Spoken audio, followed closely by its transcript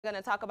I'm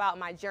going to talk about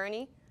my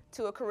journey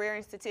to a career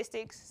in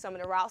statistics, some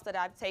of the routes that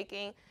I've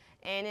taken,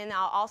 and then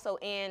I'll also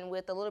end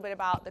with a little bit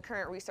about the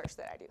current research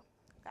that I do.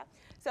 Okay?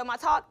 So my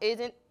talk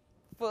isn't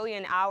fully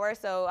an hour,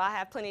 so I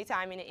have plenty of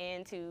time in the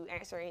end to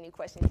answer any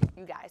questions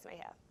you guys may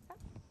have. Okay?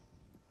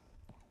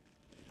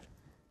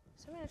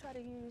 So I'm going to try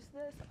to use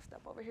this. I'll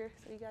step over here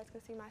so you guys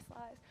can see my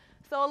slides.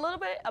 So a little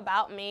bit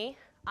about me.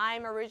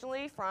 I'm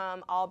originally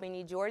from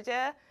Albany,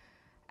 Georgia.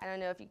 I don't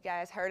know if you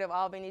guys heard of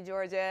Albany,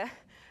 Georgia.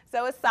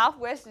 So it's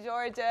Southwest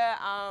Georgia.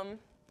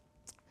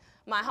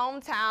 My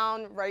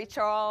hometown, Ray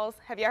Charles.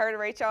 Have you heard of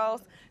Ray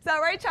Charles? So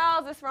Ray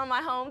Charles is from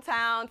my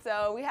hometown.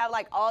 So we have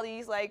like all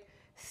these like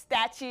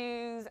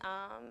statues.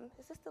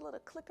 Is this the little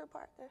clicker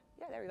part there?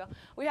 Yeah, there we go.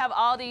 We have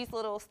all these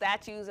little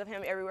statues of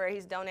him everywhere.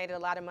 He's donated a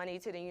lot of money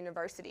to the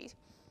universities.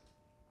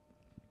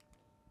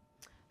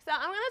 So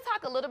I'm going to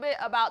talk a little bit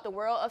about the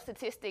world of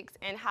statistics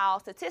and how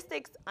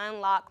statistics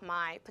unlock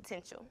my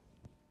potential.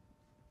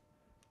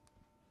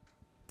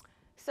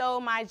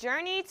 So my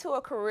journey to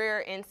a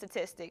career in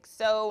statistics.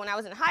 So when I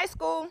was in high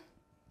school,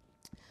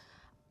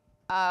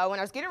 when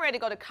I was getting ready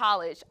to go to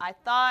college, I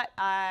thought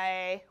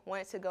I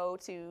wanted to go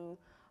to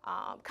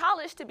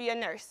college to be a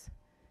nurse.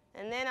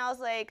 And then I was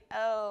like,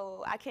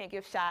 oh, I can't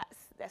give shots.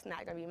 That's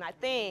not going to be my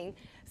thing.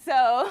 So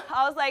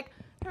I was like,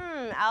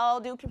 I'll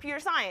do computer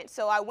science.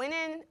 So I went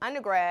in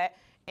undergrad,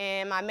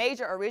 and my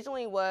major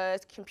originally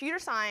was computer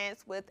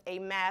science with a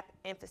math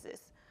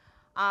emphasis.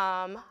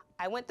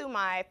 I went through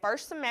my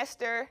first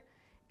semester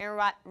and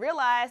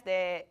realized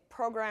that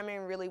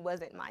programming really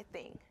wasn't my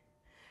thing.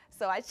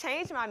 So I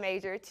changed my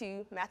major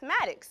to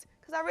mathematics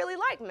because I really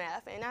liked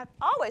math, and I've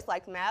always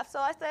liked math, so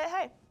I said,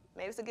 hey,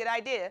 maybe it's a good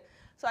idea.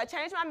 So I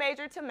changed my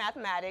major to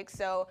mathematics,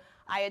 so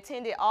I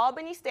attended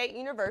Albany State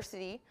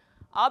University.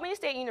 Albany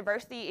State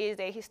University is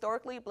a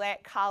historically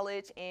black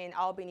college in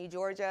Albany,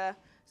 Georgia.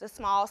 It's a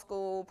small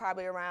school,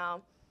 probably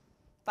around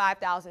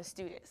 5,000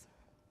 students.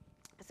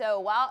 So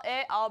while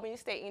at Albany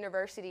State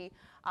University,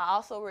 I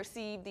also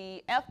received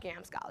the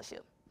FGAM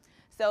scholarship.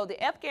 So the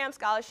FGAM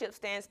scholarship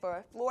stands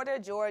for Florida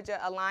Georgia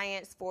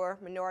Alliance for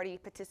Minority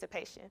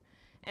Participation.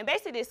 And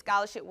basically this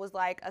scholarship was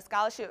like a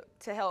scholarship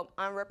to help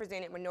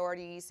unrepresented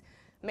minorities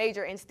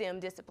major in STEM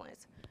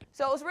disciplines.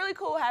 So it was really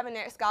cool having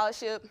that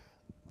scholarship.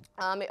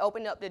 It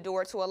opened up the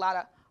door to a lot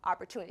of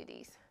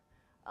opportunities.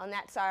 On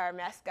that side, our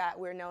mascot,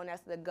 we're known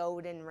as the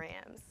Golden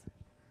Rams.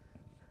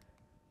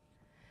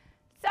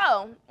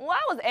 So while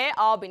I was at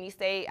Albany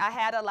State, I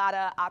had a lot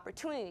of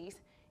opportunities,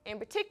 in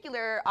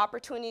particular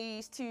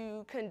opportunities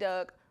to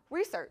conduct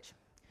research.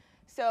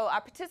 So I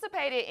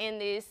participated in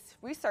this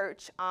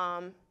research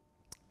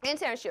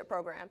internship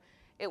program.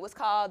 It was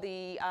called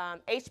the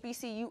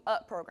HBCU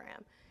UP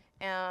program.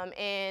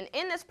 And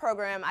in this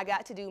program, I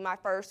got to do my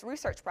first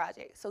research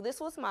project. So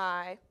this was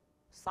my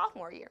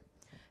sophomore year.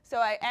 So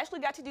I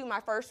actually got to do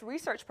my first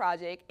research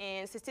project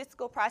in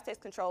statistical process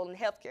control in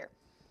healthcare.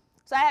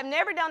 So I have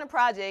never done a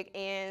project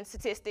in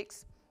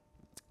statistics,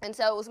 and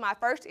so it was my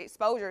first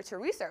exposure to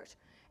research.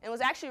 And it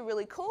was actually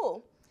really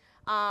cool.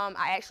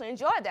 I actually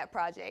enjoyed that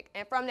project.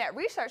 And from that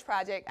research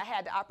project, I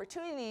had the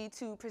opportunity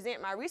to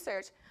present my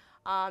research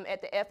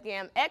at the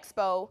FGAM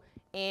Expo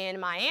in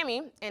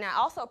Miami, and I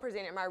also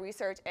presented my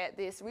research at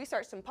this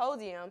research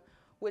symposium,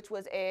 which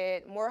was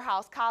at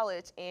Morehouse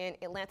College in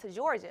Atlanta,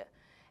 Georgia.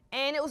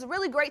 And it was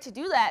really great to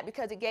do that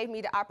because it gave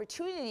me the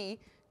opportunity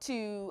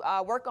to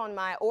work on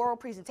my oral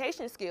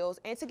presentation skills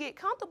and to get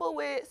comfortable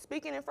with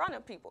speaking in front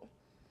of people.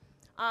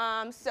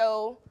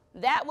 So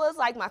that was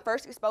like my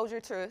first exposure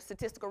to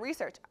statistical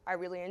research. I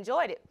really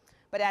enjoyed it.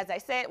 But as I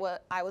said, well,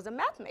 I was a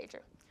math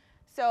major.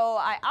 So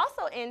I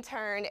also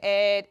interned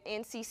at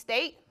NC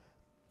State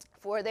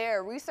for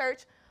their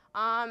research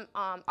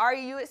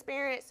REU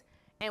experience.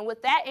 And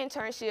with that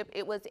internship,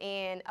 it was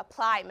in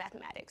applied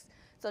mathematics.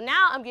 So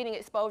now I'm getting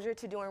exposure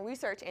to doing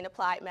research in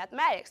applied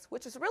mathematics,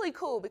 which is really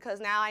cool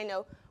because now I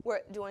know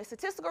what doing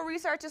statistical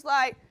research is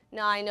like.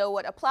 Now I know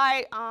what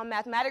applied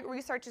mathematics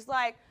research is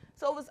like.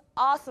 So it was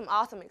awesome,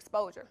 awesome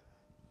exposure.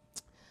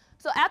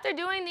 So after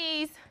doing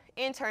these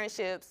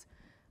internships,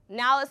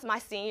 now it's my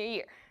senior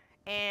year.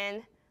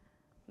 And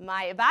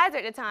my advisor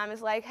at the time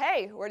is like,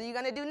 hey, what are you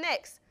going to do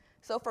next?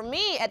 So for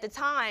me at the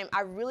time,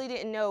 I really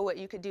didn't know what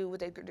you could do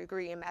with a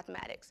degree in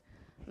mathematics.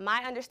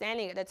 My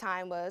understanding at the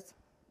time was,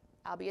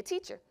 I'll be a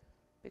teacher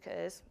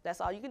because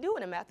that's all you can do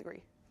in a math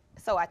degree.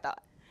 So I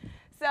thought.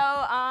 So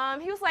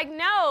he was like,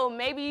 no,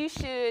 maybe you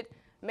should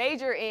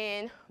major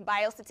in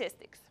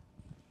biostatistics.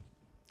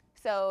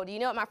 So do you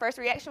know what my first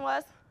reaction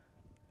was?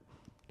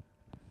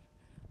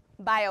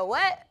 Bio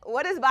what?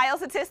 What is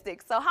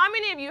biostatistics? So how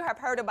many of you have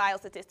heard of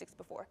biostatistics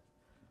before?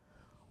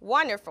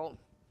 Wonderful.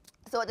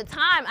 So at the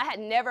time, I had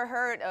never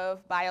heard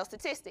of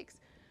biostatistics.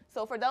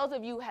 So for those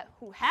of you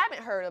who haven't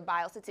heard of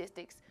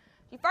biostatistics,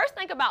 you first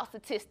think about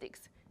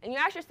statistics. And you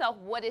ask yourself,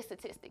 what is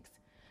statistics?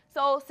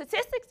 So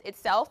statistics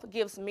itself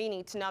gives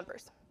meaning to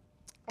numbers.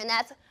 And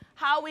that's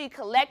how we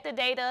collect the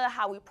data,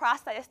 how we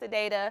process the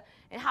data,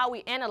 and how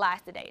we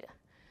analyze the data.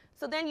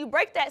 So then you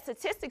break that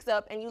statistics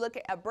up and you look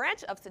at a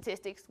branch of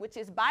statistics, which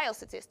is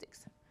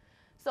biostatistics.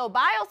 So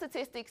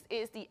biostatistics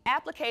is the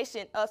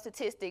application of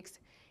statistics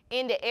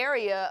in the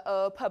area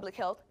of public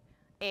health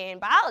and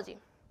biology.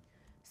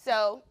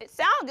 So it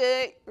sounds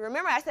good.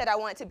 Remember I said I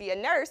wanted to be a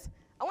nurse.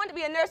 I wanted to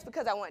be a nurse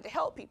because I wanted to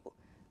help people.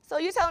 So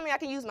you're telling me I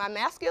can use my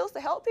math skills to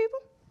help people?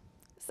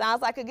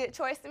 Sounds like a good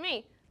choice to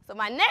me. So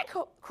my next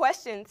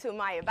question to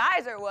my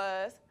advisor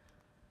was,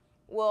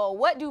 well,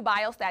 what do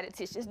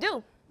biostatisticians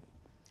do?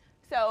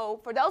 So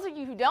for those of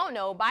you who don't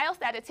know,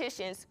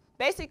 biostatisticians,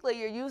 basically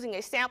you're using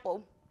a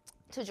sample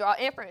to draw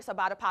inference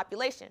about a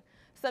population.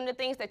 Some of the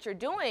things that you're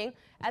doing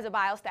as a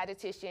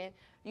biostatistician,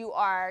 you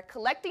are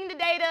collecting the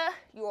data,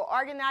 you are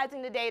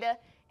organizing the data,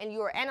 and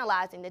you are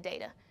analyzing the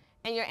data.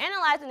 And you're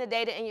analyzing the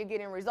data and you're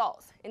getting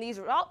results. And these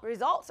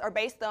results are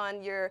based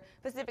on your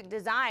specific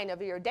design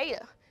of your data.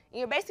 And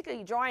you're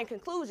basically drawing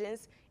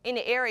conclusions in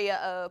the area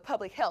of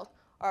public health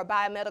or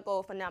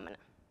biomedical phenomena.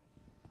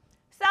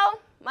 So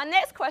my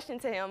next question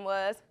to him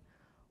was,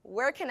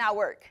 where can I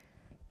work?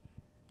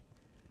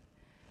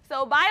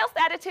 So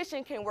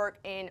biostatistician can work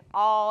in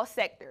all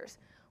sectors.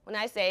 When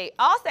I say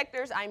all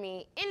sectors, I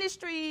mean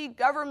industry,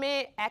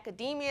 government,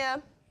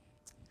 academia.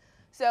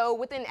 So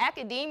within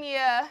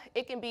academia,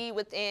 it can be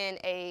within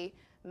a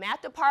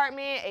math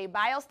department, a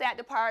biostat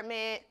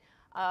department,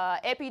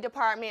 epi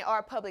department, or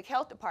a public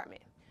health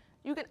department.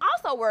 You can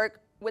also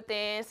work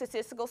within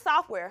statistical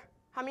software.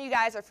 How many of you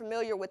guys are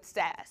familiar with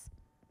SAS?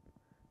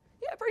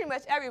 Yeah, pretty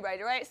much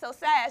everybody, right? So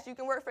SAS, you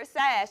can work for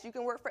SAS, you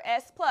can work for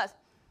S+.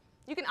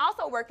 You can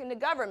also work in the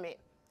government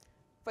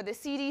for the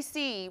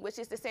CDC, which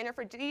is the Center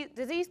for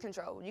Disease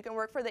Control. You can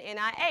work for the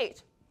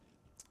NIH.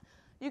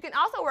 You can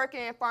also work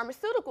in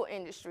pharmaceutical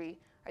industry.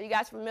 Are you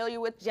guys familiar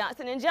with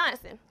Johnson &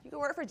 Johnson? You can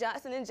work for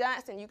Johnson &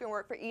 Johnson. You can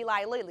work for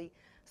Eli Lilly.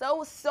 So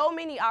with so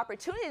many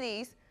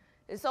opportunities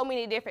in so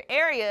many different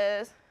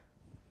areas,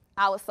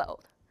 I was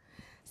sold.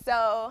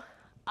 So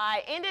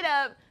I ended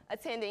up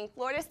attending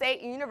Florida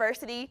State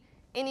University.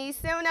 Any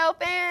Seminole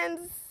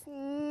fans?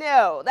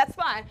 No, that's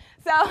fine.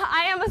 So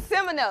I am a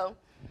Seminole.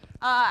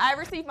 I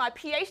received my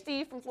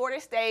PhD from Florida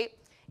State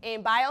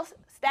in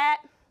biostat.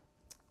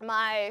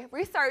 My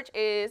research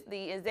is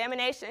the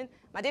examination,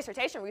 my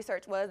dissertation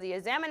research was the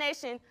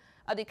examination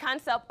of the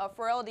concept of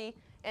frailty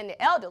in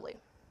the elderly.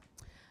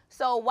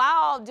 So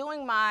while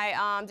doing my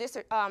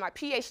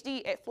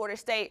PhD at Florida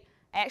State,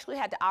 I actually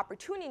had the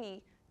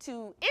opportunity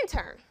to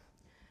intern.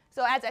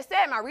 So as I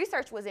said, my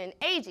research was in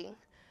aging.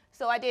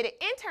 So I did an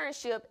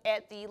internship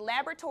at the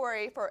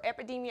Laboratory for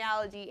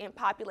Epidemiology and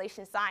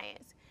Population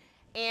Science.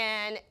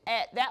 And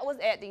that was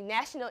at the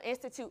National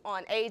Institute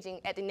on Aging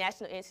at the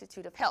National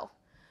Institute of Health.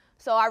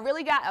 So I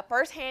really got a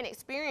firsthand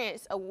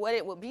experience of what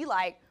it would be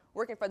like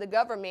working for the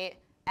government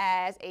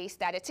as a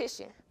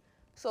statistician.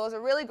 So it was a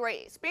really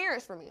great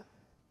experience for me.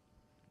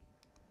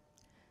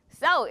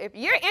 So if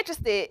you're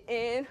interested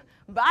in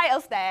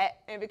biostat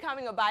and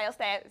becoming a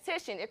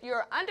biostatistician, if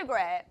you're an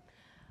undergrad,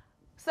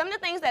 some of the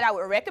things that I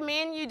would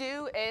recommend you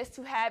do is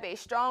to have a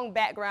strong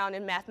background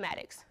in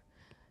mathematics.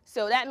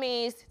 So that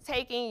means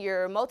taking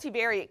your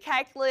multivariate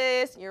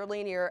calculus, your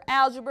linear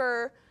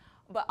algebra,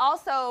 but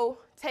also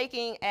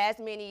taking as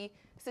many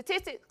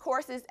statistics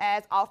courses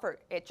as offered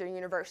at your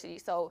university.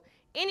 So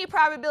any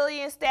probability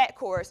and stat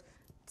course,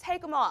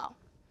 take them all.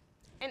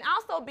 And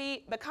also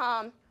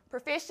become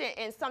proficient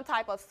in some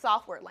type of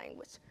software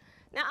language.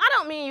 Now, I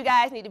don't mean you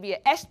guys need to be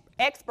an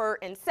expert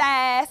in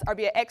SAS or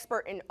be an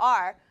expert in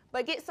R,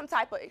 but get some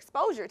type of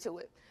exposure to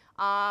it.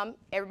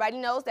 Everybody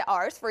knows that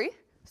R is free,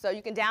 so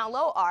you can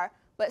download R,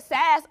 but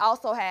SAS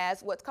also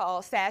has what's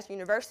called SAS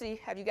University.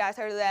 Have you guys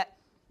heard of that?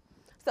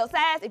 So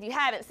SAS, if you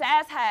haven't,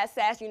 SAS has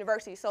SAS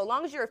University. So as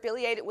long as you're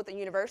affiliated with a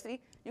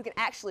university, you can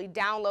actually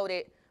download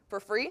it for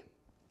free.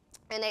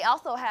 And they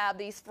also have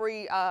these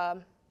free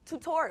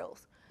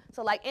tutorials.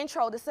 So like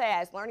Intro to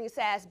SAS, Learning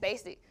SAS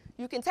Basic.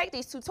 You can take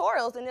these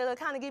tutorials and it'll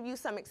kind of give you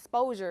some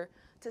exposure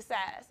to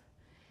SAS.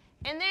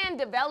 And then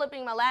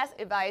developing, my last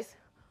advice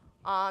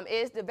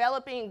is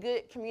developing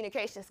good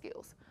communication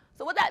skills.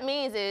 So what that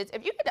means is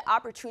if you get the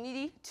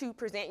opportunity to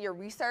present your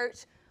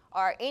research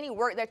or any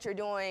work that you're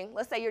doing,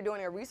 let's say you're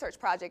doing a research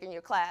project in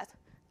your class,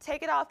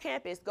 take it off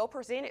campus, go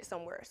present it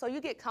somewhere so you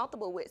get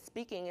comfortable with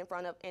speaking in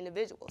front of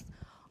individuals.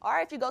 Or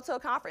if you go to a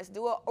conference,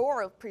 do an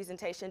oral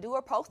presentation, do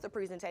a poster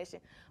presentation,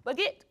 but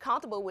get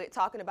comfortable with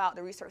talking about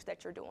the research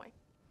that you're doing.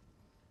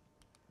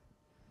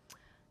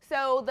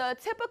 So the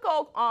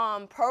typical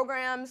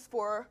programs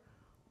for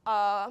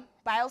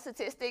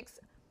biostatistics,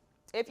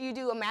 if you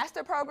do a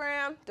master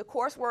program, the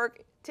coursework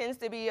tends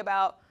to be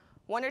about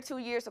 1 or 2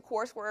 years of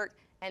coursework,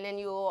 and then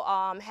you'll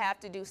have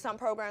to do some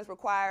programs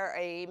require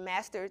a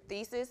master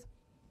thesis.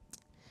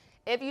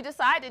 If you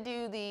decide to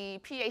do the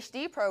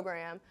PhD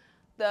program,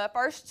 the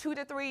first 2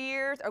 to 3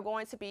 years are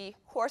going to be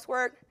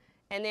coursework,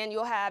 and then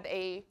you'll have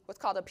what's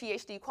called a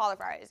PhD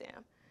qualifier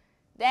exam.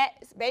 That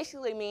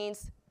basically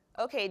means,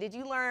 okay, did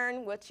you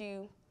learn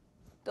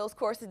those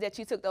courses that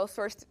you took those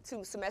first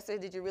 2 semesters,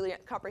 did you really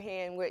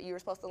comprehend what you were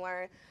supposed to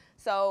learn?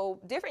 So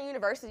different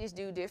universities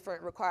do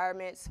different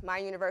requirements. My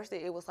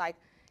university, it was like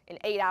an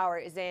 8-hour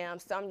exam.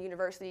 Some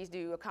universities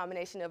do a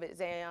combination of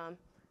exam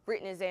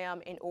written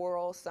exam and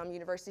oral. Some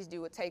universities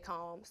do a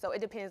take-home. So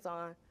it depends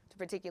on the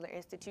particular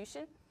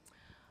institution.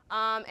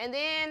 And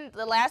then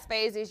the last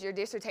phase is your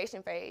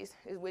dissertation phase,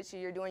 in which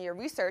you're doing your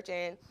research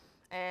in.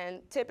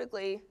 And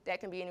typically, that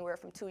can be anywhere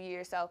from 2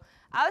 years. So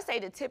I would say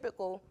the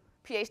typical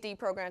PhD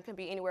program can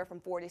be anywhere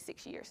from 4 to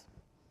 6 years.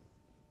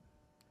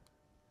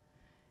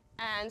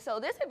 And so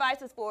this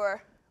advice is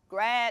for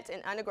grads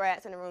and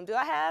undergrads in the room. Do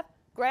I have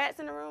grads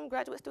in the room,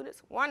 graduate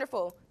students?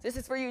 Wonderful. This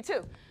is for you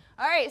too.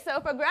 All right, so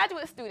for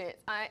graduate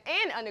students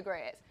and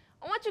undergrads,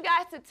 I want you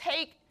guys to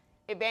take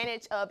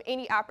advantage of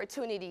any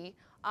opportunity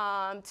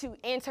to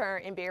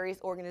intern in various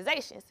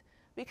organizations,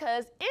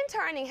 because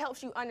interning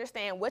helps you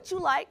understand what you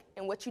like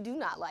and what you do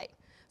not like.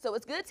 So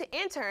it's good to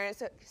intern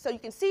so you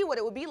can see what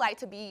it would be like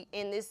to be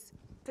in this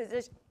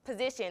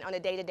position on a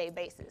day-to-day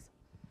basis.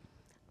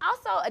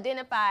 Also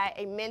identify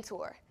a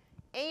mentor.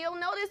 And you'll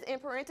notice in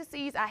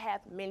parentheses I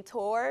have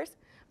mentors,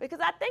 because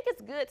I think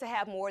it's good to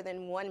have more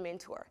than one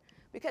mentor.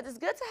 Because it's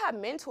good to have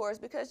mentors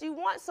because you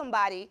want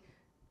somebody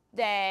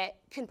that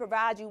can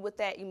provide you with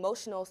that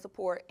emotional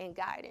support and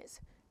guidance.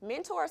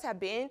 Mentors have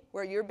been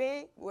where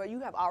you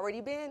have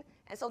already been,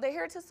 and so they're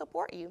here to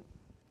support you.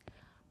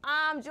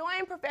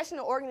 Join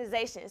professional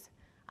organizations.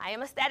 I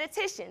am a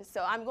statistician,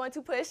 so I'm going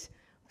to push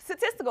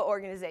statistical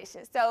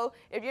organizations. So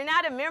if you're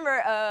not a member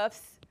of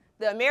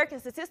the American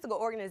Statistical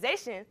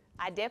Organization,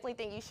 I definitely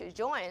think you should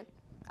join.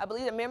 I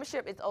believe the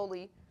membership is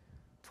only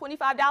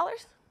 $25,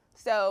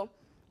 so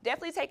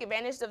definitely take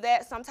advantage of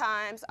that.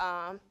 Sometimes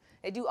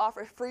they do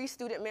offer free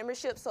student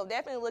membership, so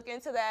definitely look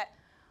into that.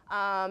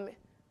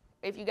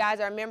 If you guys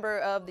are a member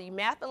of the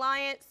Math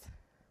Alliance,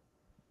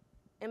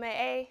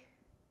 MAA,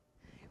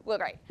 well,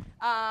 great.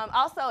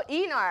 Also,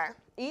 ENAR.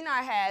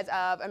 ENAR has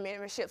a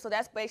membership, so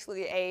that's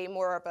basically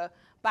more of a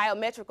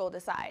biometrical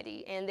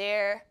society, and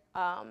their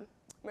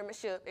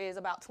membership is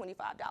about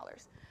 $25.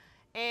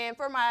 And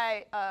for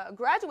my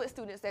graduate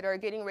students that are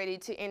getting ready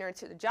to enter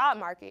into the job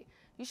market,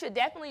 you should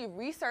definitely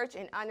research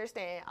and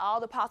understand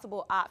all the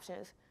possible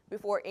options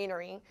before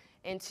entering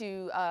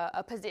into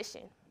a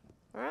position.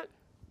 All right?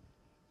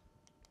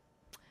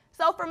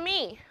 So for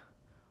me,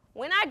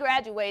 when I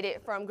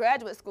graduated from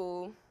graduate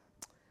school,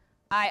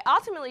 I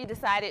ultimately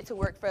decided to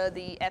work for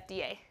the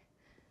FDA.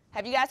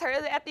 Have you guys heard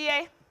of the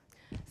FDA?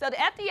 So the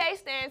FDA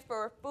stands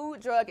for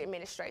Food Drug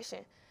Administration.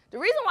 The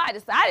reason why I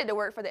decided to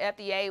work for the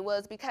FDA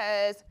was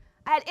because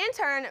I had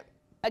interned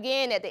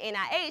again at the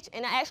NIH,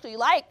 and I actually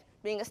liked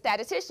being a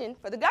statistician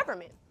for the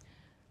government.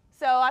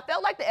 So I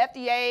felt like the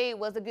FDA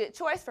was a good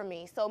choice for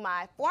me. So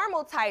my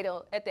formal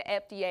title at the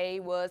FDA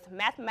was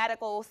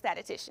mathematical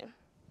statistician.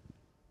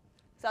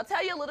 So I'll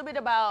tell you a little bit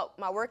about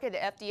my work at the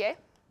FDA.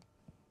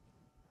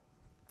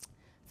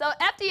 So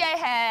FDA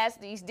has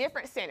these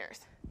different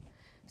centers.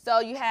 So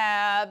you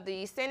have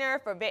the Center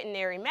for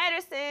Veterinary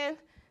Medicine,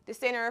 the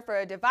Center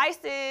for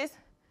Devices,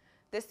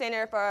 the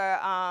Center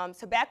for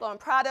Tobacco and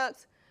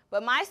Products,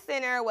 but my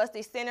center was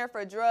the Center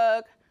for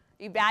Drug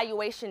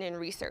Evaluation and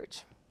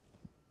Research.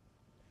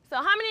 So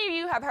how many of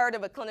you have heard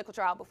of a clinical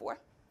trial before?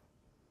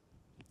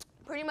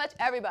 Pretty much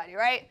everybody,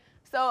 right?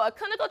 So a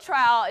clinical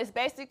trial is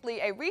basically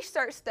a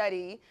research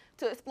study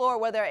to explore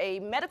whether a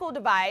medical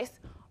device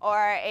or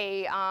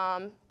a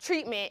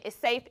treatment is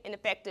safe and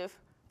effective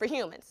for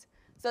humans.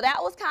 So that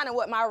was kind of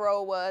what my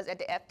role was at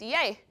the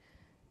FDA.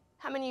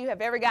 How many of you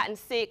have ever gotten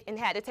sick and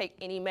had to take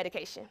any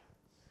medication?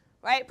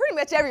 Right? Pretty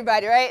much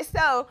everybody, right?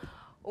 So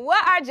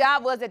what our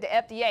job was at the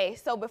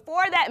FDA, so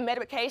before that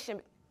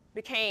medication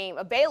became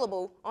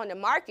available on the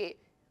market,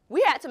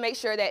 we had to make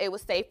sure that it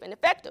was safe and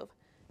effective.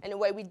 And the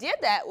way we did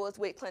that was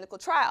with clinical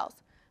trials.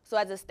 So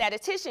as a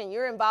statistician,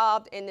 you're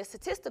involved in the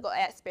statistical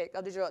aspect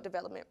of the drug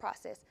development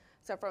process.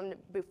 So from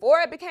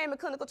before it became a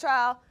clinical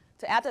trial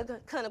to after the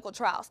clinical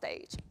trial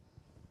stage.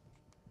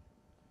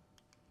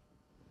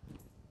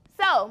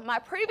 So my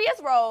previous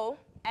role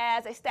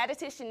as a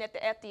statistician at the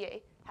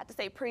FDA, I have to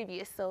say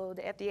previous so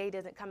the FDA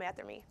doesn't come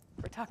after me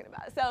for talking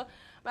about it. So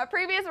my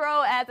previous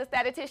role as a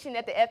statistician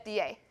at the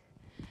FDA.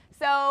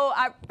 So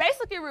I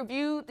basically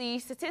reviewed the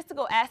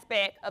statistical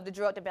aspect of the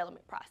drug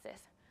development process.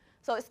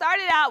 So it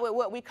started out with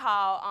what we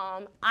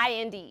call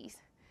INDs.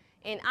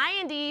 And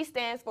IND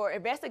stands for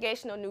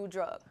Investigational New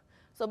Drug.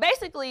 So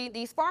basically,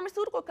 these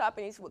pharmaceutical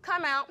companies would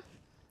come out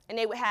and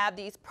they would have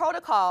these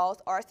protocols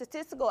or a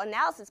statistical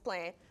analysis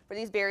plan for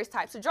these various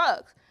types of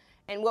drugs.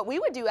 And what we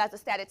would do as a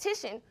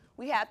statistician,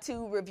 we have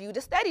to review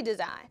the study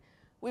design.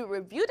 We would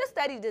review the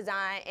study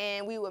design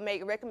and we would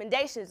make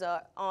recommendations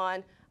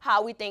on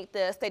how we think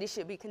the study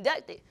should be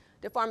conducted.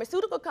 The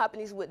pharmaceutical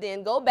companies would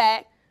then go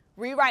back,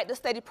 rewrite the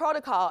study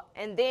protocol,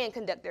 and then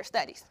conduct their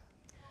studies.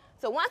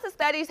 So once the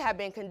studies have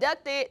been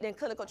conducted, then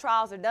clinical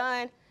trials are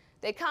done,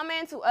 they come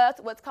into us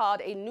what's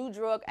called a new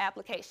drug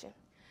application.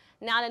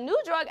 Now, the new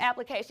drug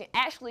application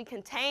actually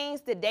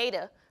contains the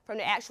data from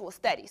the actual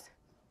studies.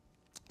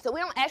 So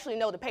we don't actually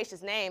know the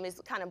patient's name, it's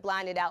kind of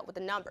blinded out with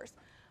the numbers,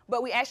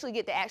 but we actually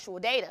get the actual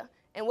data.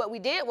 And what we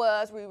did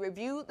was we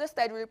reviewed the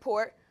study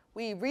report,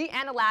 we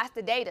reanalyzed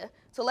the data.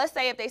 So let's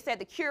say if they said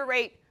the cure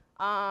rate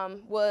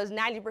was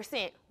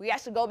 90%, we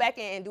actually go back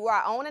in and do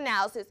our own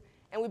analysis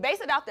And we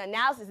base it off the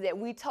analysis that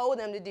we told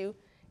them to do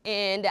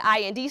in the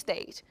IND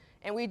stage.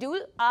 And we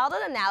do all the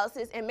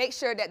analysis and make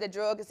sure that the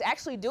drug is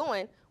actually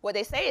doing what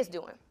they say it's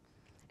doing.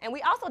 And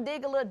we also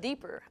dig a little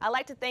deeper. I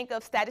like to think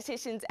of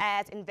statisticians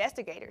as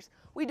investigators.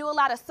 We do a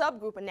lot of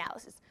subgroup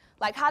analysis.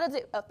 Like, how does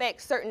it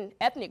affect certain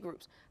ethnic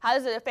groups? How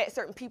does it affect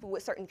certain people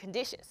with certain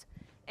conditions?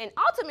 And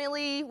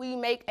ultimately, we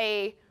make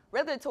a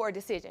regulatory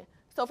decision.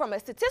 So from a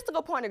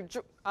statistical point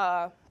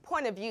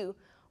of view,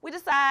 we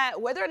decide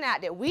whether or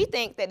not that we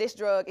think that this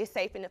drug is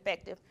safe and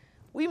effective.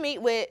 We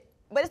meet with,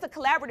 but it's a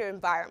collaborative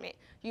environment.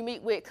 You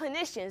meet with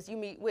clinicians, you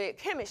meet with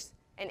chemists,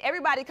 and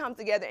everybody comes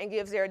together and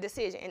gives their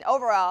decision. And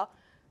overall,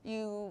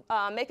 you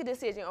make a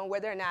decision on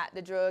whether or not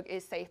the drug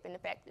is safe and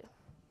effective.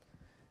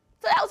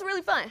 So that was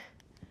really fun.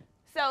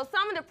 So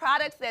some of the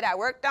products that I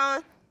worked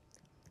on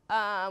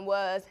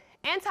was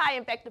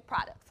anti-infective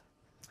products.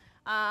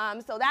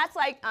 So that's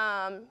like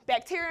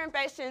bacteria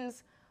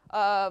infections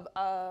of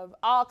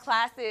all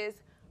classes.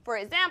 For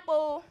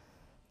example,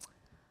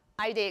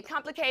 I did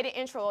complicated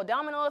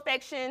intra-abdominal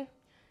infection,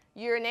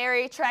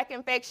 urinary tract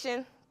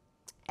infection,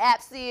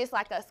 abscess,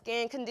 like a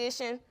skin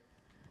condition.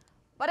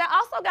 But I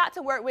also got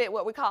to work with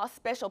what we call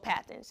special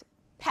pathogens.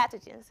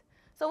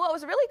 So what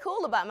was really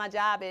cool about my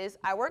job is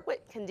I work with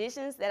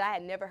conditions that I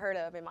had never heard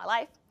of in my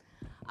life.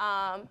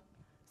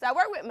 So I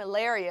worked with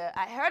malaria.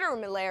 I heard of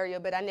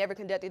malaria, but I never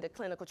conducted a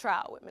clinical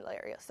trial with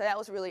malaria. So that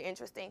was really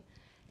interesting.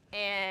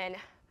 And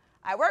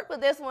I worked with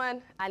this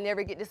one. I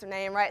never get this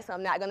name right, so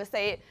I'm not going to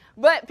say it.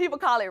 But people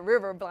call it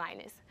river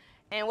blindness.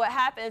 And what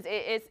happens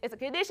is it's a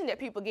condition that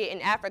people get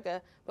in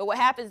Africa. But what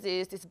happens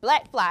is this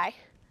black fly,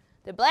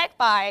 the black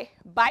fly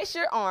bites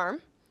your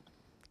arm.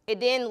 It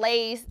then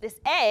lays this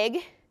egg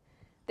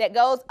that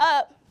goes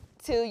up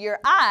to your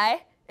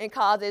eye and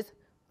causes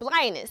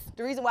blindness.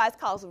 The reason why it's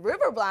called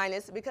river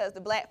blindness is because the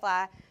black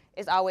fly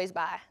is always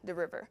by the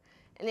river.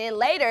 And then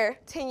later,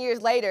 10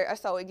 years later or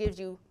so, it gives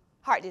you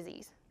heart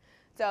disease.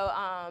 So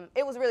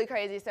it was really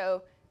crazy.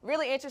 So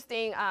really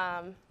interesting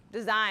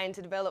design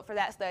to develop for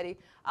that study.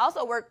 I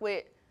also worked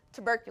with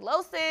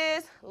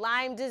tuberculosis,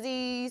 Lyme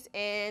disease,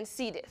 and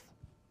C. diff.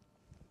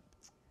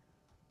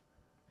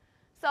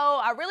 So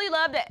I really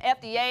loved the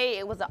FDA.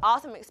 It was an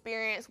awesome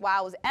experience. While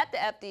I was at the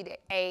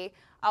FDA,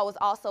 I was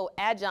also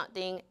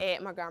adjuncting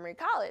at Montgomery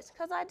College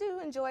because I do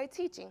enjoy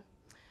teaching.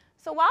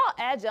 So while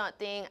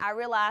adjuncting, I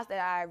realized that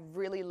I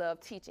really love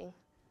teaching.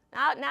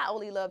 I not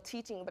only love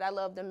teaching, but I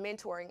love the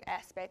mentoring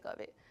aspect of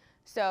it.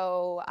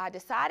 So I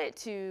decided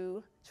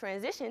to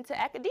transition to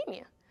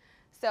academia.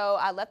 So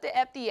I left the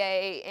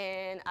FDA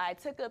and I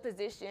took a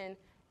position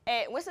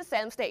at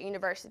Winston-Salem State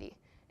University.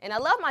 And I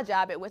love my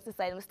job at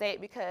Winston-Salem State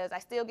because I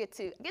still get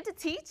to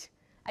teach,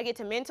 I get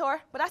to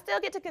mentor, but I still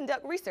get to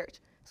conduct research.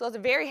 So it's a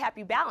very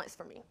happy balance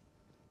for me.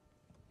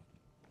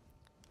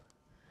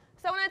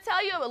 So I want to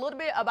tell you a little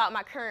bit about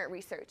my current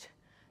research.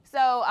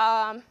 So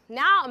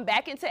now I'm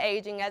back into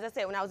aging. As I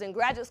said, when I was in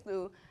graduate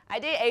school, I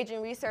did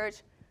aging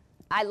research.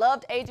 I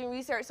loved aging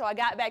research, so I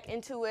got back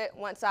into it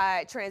once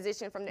I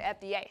transitioned from the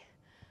FDA.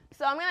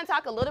 So I'm going to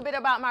talk a little bit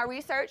about my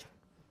research.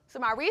 So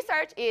my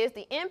research is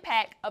the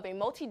impact of a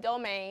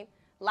multi-domain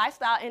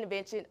lifestyle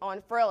intervention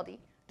on frailty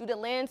through the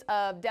lens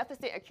of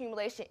deficit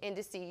accumulation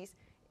indices,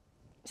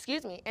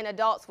 in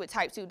adults with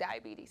type 2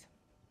 diabetes.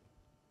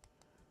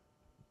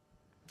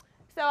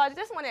 So I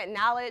just want to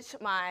acknowledge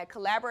my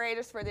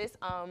collaborators for this,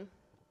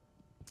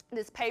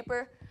 this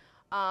paper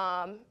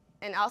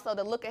and also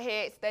the Look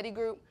Ahead study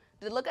group.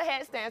 The Look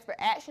Ahead stands for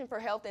Action for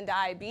Health and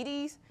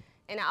Diabetes.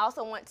 And I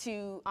also want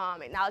to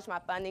acknowledge my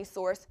funding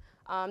source.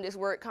 This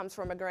work comes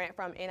from a grant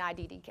from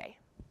NIDDK.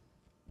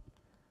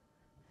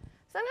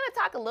 So I'm going to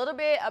talk a little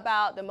bit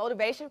about the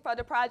motivation for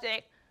the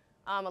project,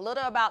 a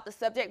little about the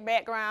subject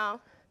background,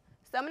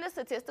 some of the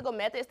statistical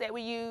methods that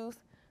we use,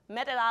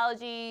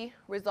 methodology,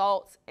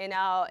 results, and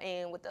I'll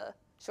end with a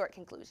short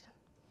conclusion.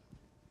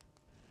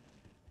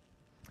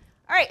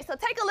 All right, so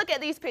take a look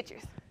at these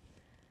pictures.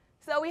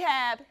 So we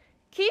have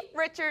Keith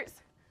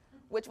Richards,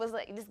 which was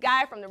like this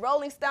guy from the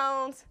Rolling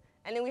Stones,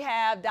 and then we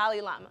have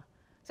Dalai Lama.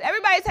 So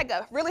everybody take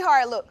a really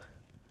hard look.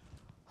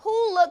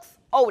 Who looks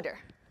older?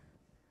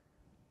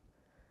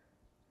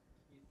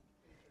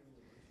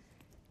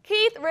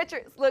 Keith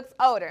Richards looks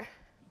older.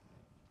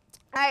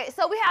 All right,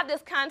 so we have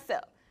this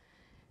concept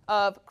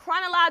of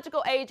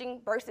chronological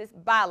aging versus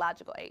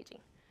biological aging.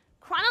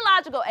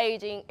 Chronological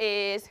aging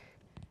is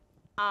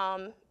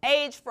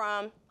age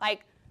from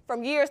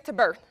years to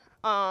birth,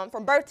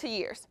 from birth to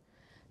years.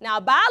 Now,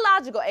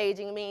 biological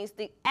aging means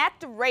the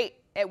active rate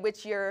at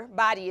which your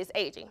body is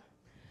aging.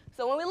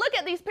 So when we look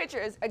at these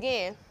pictures,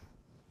 again,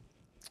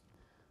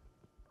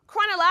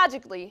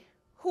 chronologically,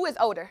 who is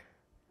older?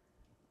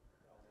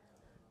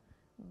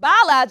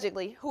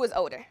 Biologically, who is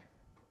older?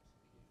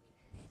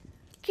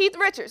 Keith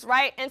Richards,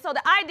 right? And so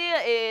the idea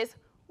is,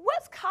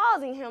 what's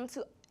causing him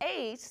to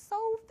age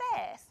so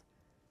fast?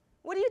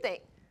 What do you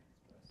think?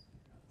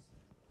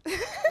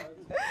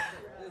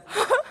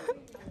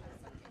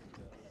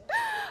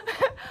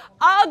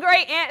 All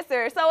great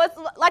answers. So it's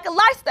like a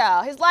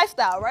lifestyle, his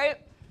lifestyle, right?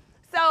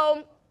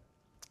 So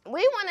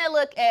we want to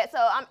look at, so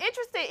I'm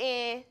interested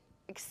in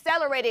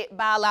accelerated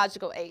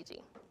biological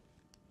aging.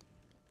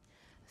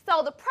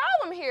 So the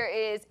problem here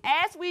is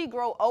as we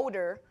grow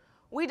older,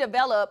 we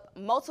develop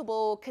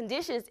multiple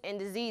conditions and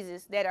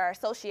diseases that are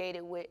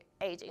associated with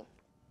aging.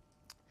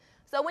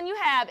 So when you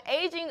have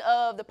aging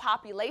of the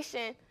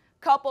population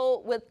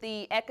coupled with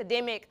the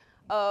epidemic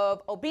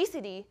of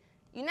obesity,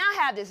 you now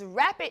have this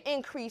rapid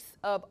increase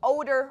of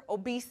older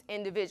obese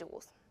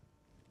individuals.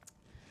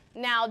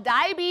 Now,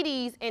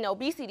 diabetes and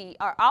obesity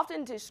are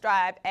often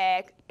described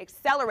as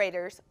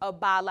accelerators of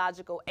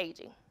biological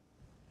aging.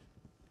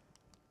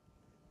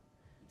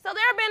 So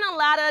there have been a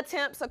lot of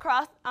attempts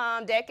across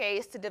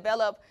decades to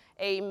develop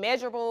a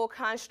measurable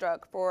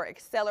construct for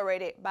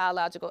accelerated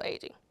biological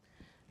aging.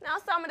 Now,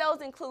 some of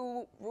those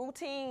include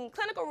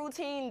clinical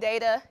routine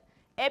data,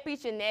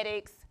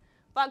 epigenetics,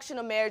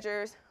 functional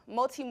measures,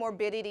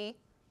 multimorbidity.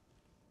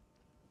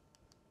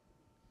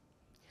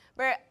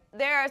 But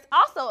there's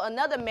also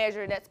another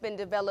measure that's been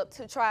developed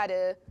to try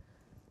to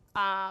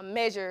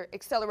measure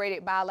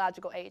accelerated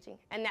biological aging,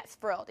 and that's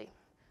frailty.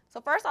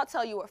 So first I'll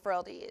tell you what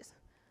frailty is.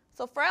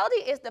 So frailty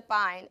is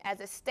defined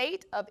as a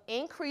state of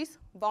increased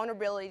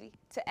vulnerability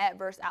to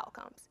adverse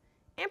outcomes,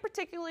 and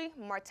particularly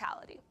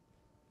mortality.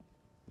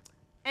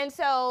 And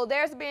so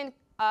there's been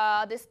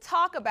this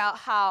talk about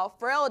how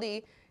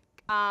frailty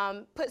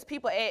puts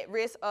people at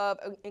risk of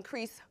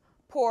increased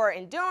poor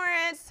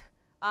endurance,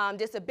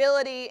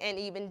 disability, and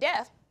even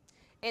death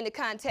in the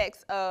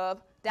context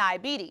of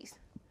diabetes.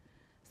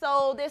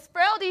 So this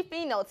frailty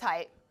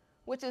phenotype,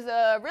 which is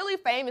a really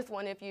famous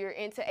one if you're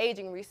into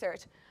aging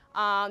research,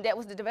 that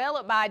was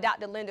developed by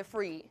Dr. Linda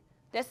Fried,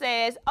 that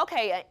says,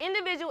 okay, an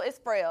individual is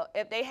frail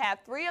if they have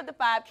 3 of the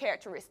 5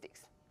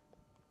 characteristics.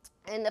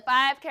 And the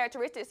 5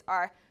 characteristics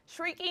are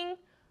shrinking,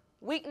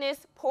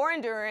 weakness, poor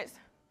endurance,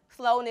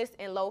 slowness,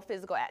 and low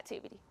physical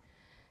activity.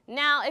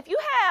 Now, if you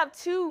have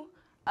 2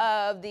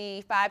 of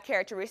the 5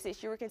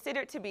 characteristics, you were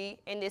considered to be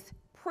in this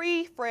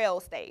pre-frail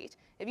stage.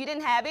 If you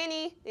didn't have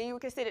any, then you were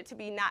considered to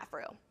be not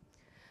frail.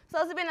 So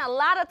there's been a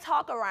lot of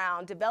talk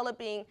around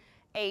developing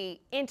an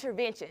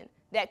intervention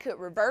that could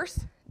reverse,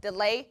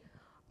 delay,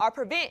 or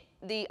prevent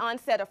the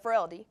onset of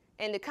frailty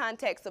in the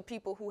context of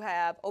people who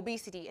have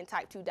obesity and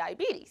type 2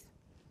 diabetes.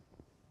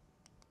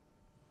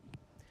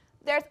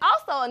 There's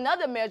also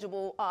another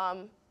measurable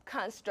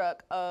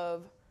construct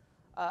of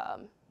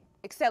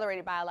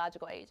accelerated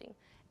biological aging,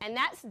 and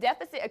that's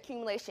deficit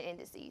accumulation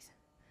indices.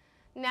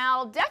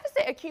 Now,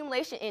 deficit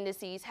accumulation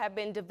indices have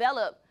been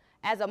developed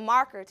as a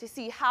marker to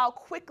see how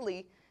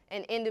quickly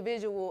an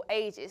individual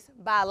ages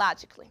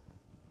biologically.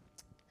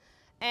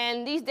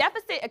 And these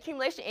deficit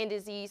accumulation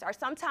indices are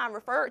sometimes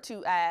referred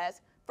to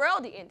as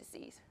frailty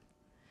indices.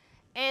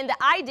 And the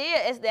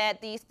idea is that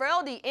these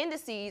frailty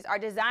indices are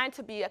designed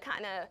to be a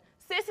kind of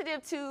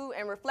sensitive to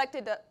and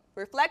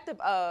reflective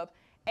of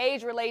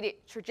age-related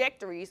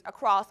trajectories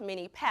across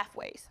many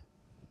pathways.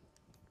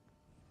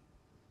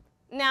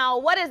 Now,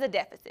 what is a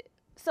deficit?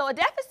 So a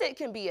deficit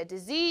can be a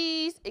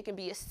disease, it can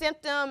be a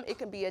symptom, it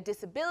can be a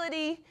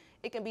disability,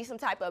 it can be some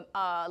type of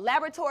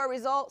laboratory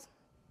results.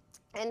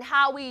 And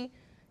how we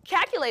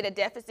calculate a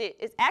deficit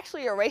is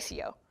actually a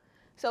ratio.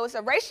 So it's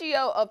a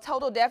ratio of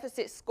total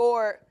deficits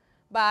scored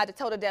by the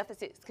total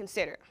deficits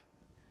considered.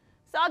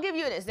 So I'll give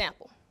you an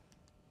example.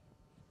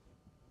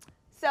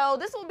 So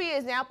this will be an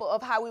example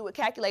of how we would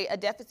calculate a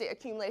deficit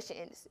accumulation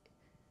index.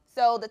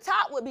 So the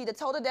top would be the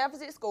total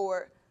deficit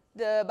scored,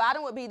 the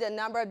bottom would be the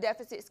number of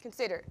deficits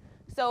considered.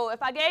 So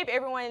if I gave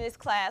everyone in this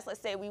class,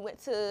 let's say we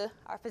went to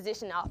our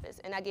physician office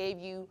and I gave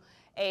you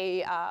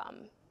a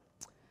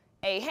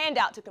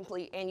handout to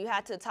complete, and you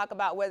had to talk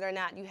about whether or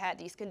not you had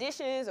these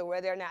conditions or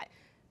whether or not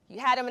you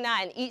had them or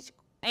not, and each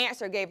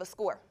answer gave a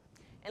score.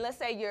 And let's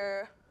say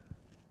your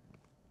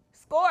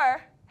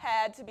score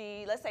had to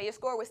be, let's say your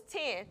score was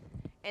 10,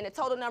 and the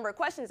total number of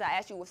questions I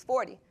asked you was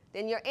 40,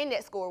 then your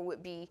index score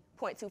would be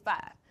 0.25.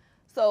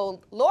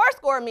 So lower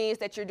score means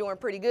that you're doing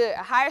pretty good.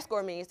 A higher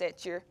score means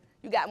that you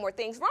got more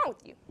things wrong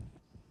with you.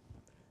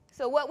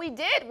 So what we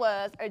did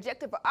was, our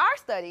objective for our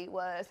study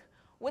was,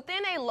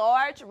 within a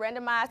large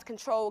randomized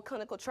controlled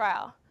clinical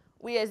trial,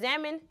 we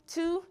examined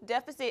 2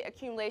 deficit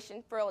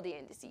accumulation frailty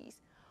indices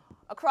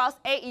across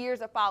 8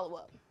 years of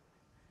follow-up.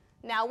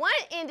 Now, one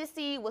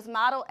indice was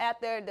modeled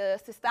after the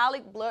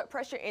systolic blood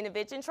pressure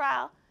intervention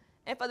trial,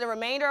 and for the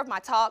remainder of my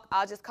talk,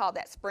 I'll just call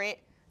that SPRINT,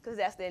 because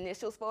that's the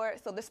initials for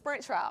it, so the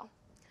SPRINT trial.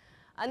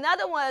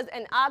 Another was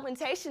an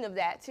augmentation of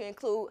that to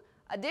include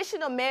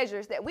additional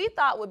measures that we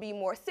thought would be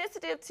more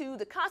sensitive to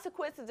the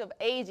consequences of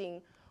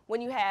aging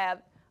when you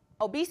have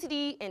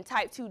obesity and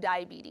type 2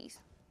 diabetes.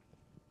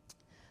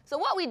 So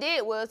what we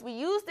did was we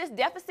used this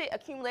deficit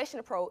accumulation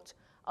approach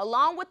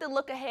along with the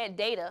look-ahead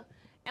data,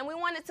 and we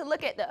wanted to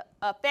look at the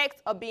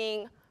effects of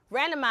being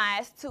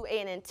randomized to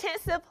an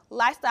intensive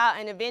lifestyle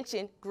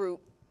intervention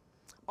group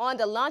on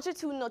the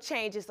longitudinal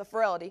changes of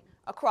frailty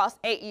across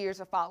 8 years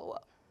of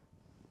follow-up.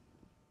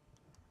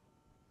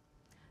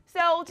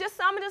 So just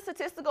some of the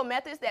statistical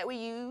methods that we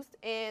used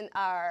in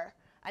our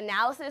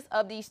analysis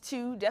of these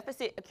 2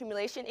 deficit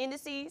accumulation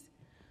indices.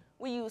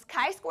 We use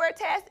chi-square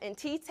tests and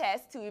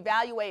t-tests to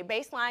evaluate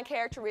baseline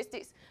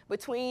characteristics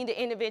between the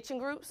intervention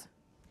groups.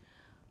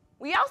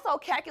 We also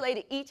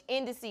calculated each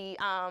indice.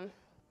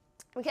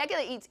 We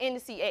calculate each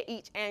indice at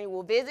each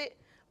annual visit,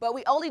 but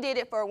we only did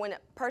it for when a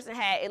person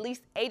had at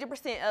least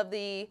 80% of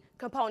the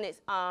components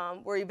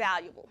were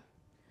evaluable.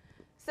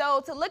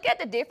 So to look at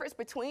the difference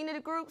between the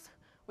groups,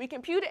 we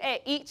computed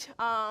at each,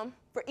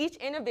 for each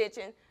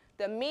intervention,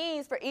 the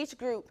means for each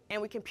group,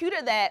 and we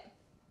computed that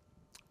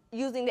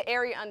using the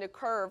area under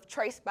curve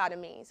traced by the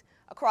means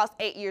across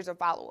 8 years of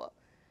follow-up.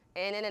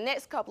 And in the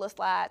next couple of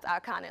slides, I'll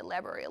kind of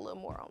elaborate a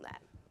little more on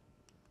that.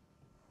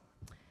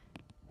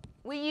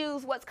 We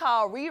use what's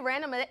called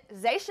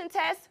re-randomization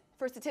tests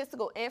for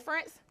statistical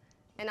inference,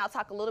 and I'll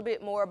talk a little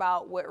bit more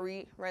about what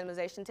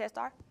re-randomization tests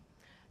are.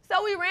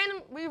 So we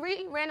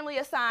randomly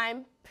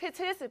assign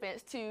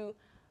participants to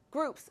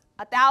groups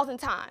 1,000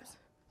 times.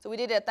 So we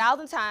did it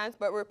 1,000 times,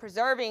 but we're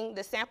preserving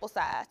the sample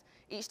size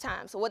each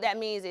time. So what that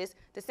means is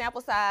the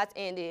sample size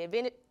in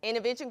the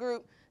intervention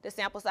group, the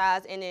sample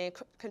size in the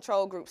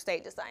control group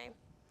stayed the same.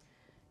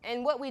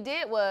 And what we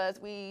did was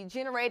we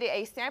generated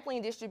a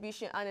sampling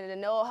distribution under the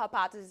null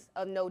hypothesis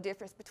of no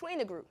difference between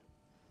the group.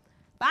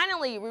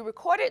 Finally, we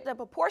recorded the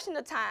proportion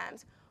of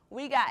times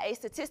we got a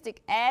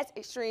statistic as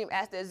extreme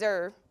as the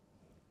observed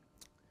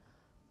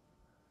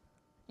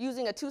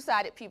using a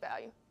two-sided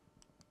p-value.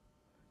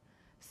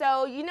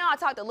 So you know I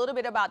talked a little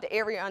bit about the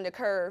area under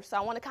curve, so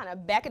I want to kind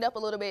of back it up a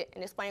little bit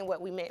and explain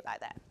what we meant by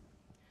that.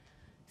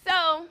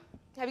 So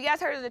have you guys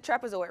heard of the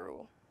trapezoid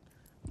rule?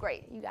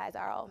 Great, you guys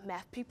are all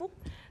math people.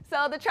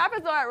 So the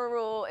trapezoid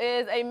rule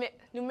is a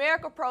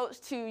numeric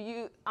approach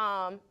to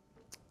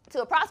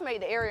approximate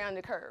the area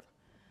under curve.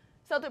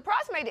 So to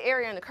approximate the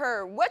area under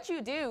curve, what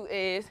you do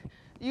is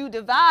you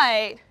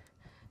divide.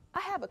 I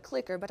have a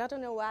clicker, but I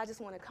don't know why I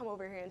just want to come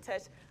over here and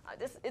touch.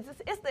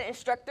 It's the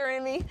instructor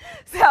in me.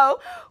 So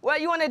what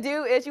you want to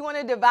do is you want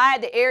to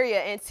divide the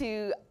area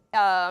into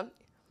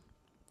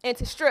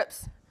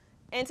strips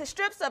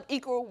of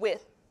equal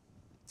width.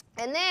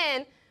 And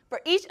then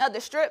for each of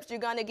the strips, you're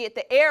going to get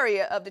the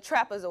area of the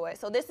trapezoid.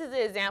 So this is an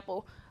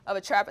example of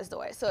a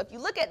trapezoid. So if you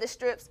look at the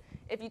strips,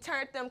 if you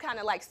turn them kind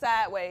of like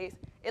sideways,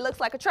 it looks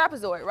like a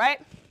trapezoid,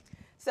 right?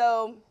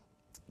 So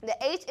the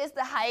h is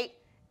the height,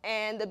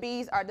 and the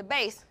b's are the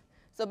base.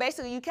 So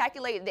basically, you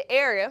calculate the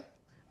area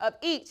of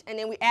each, and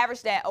then we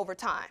average that over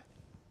time.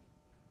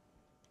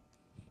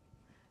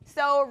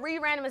 So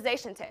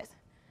re-randomization test.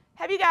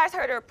 Have you guys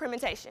heard of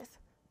permutations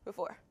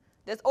before?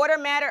 Does order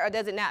matter or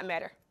does it not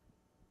matter?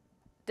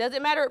 Does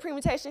it matter with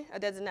permutation or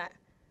does it not?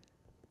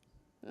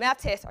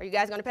 Math test, are you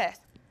guys going to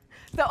pass?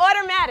 So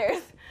order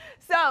matters.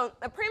 So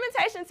a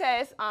permutation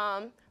test,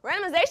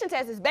 randomization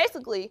test is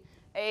basically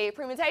a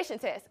permutation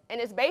test,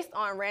 and it's based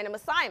on random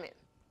assignment.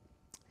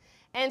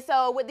 And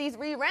so with these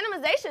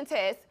re-randomization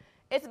tests,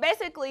 it's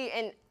basically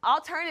an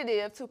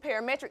alternative to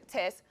parametric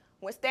tests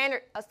when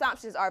standard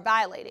assumptions are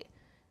violated.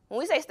 When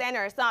we say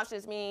standard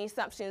assumptions, mean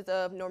assumptions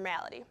of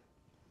normality.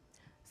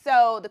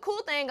 So the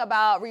cool thing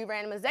about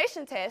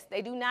re-randomization tests,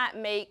 they do not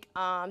make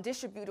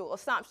distributable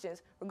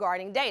assumptions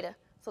regarding data.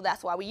 So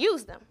that's why we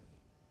use them.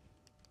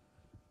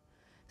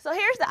 So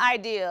here's the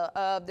idea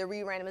of the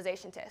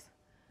re-randomization test.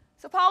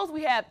 Suppose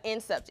we have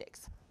n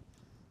subjects.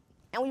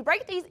 And we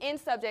break these n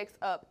subjects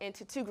up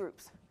into two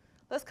groups.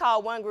 Let's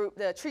call one group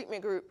the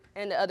treatment group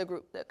and the other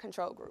group the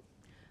control group.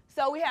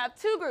 So we have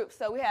two groups.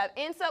 So we have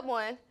n sub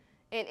 1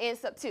 and n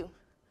sub 2.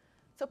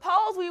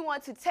 Suppose we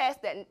want to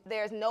test that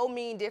there's no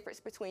mean difference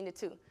between the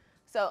two.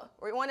 So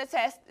we want to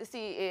test to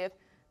see if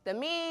the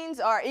means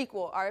are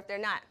equal or if they're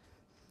not.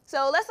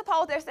 So let's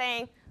suppose they're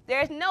saying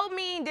there's no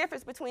mean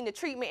difference between the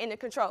treatment and the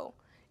control.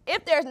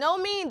 If there's no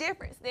mean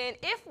difference, then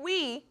if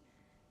we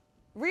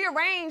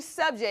rearrange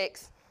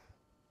subjects,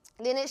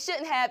 then it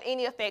shouldn't have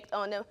any effect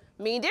on the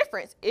mean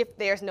difference if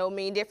there's no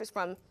mean difference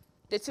from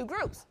the two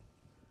groups.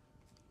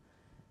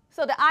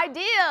 So the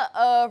idea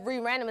of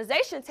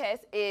re-randomization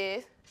tests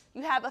is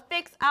you have a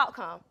fixed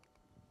outcome.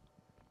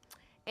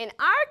 In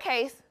our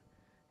case,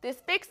 this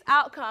fixed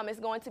outcome is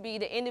going to be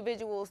the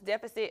individual's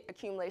deficit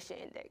accumulation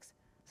index.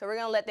 So we're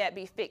going to let that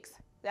be fixed.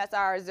 That's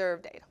our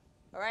observed data,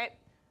 all right?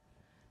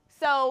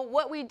 So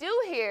what we do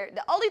here,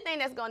 the only thing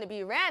that's going to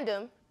be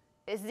random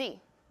is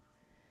z.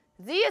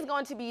 Z is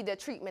going to be the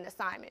treatment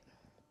assignment.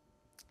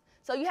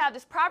 So you have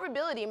this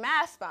probability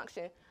mass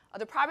function of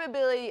the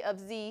probability of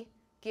z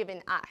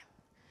given I.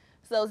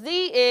 So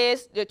z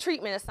is the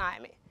treatment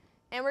assignment.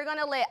 And we're going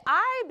to let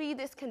I be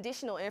this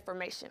conditional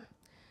information.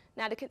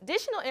 Now the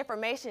conditional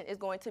information is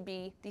going to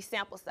be the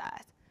sample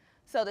size.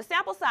 So the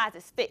sample size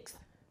is fixed,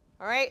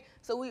 all right?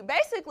 So we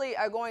basically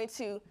are going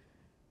to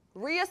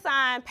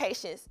reassign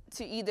patients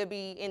to either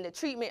be in the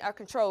treatment or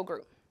control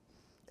group.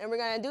 And we're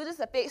going to do this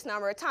a fixed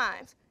number of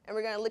times. And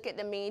we're going to look at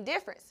the mean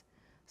difference.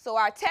 So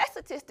our test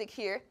statistic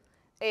here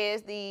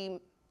is the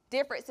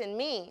difference in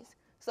means.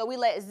 So we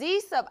let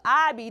z sub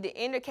I be the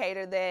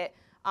indicator that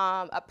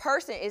a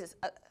person is,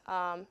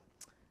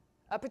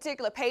 a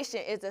particular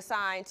patient is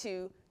assigned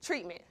to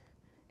treatment.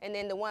 And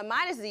then the 1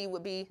 minus z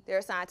would be they're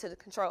assigned to the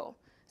control.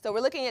 So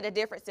we're looking at the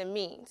difference in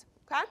means,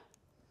 okay?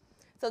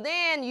 So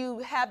then you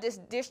have this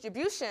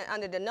distribution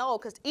under the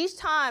node, because each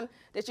time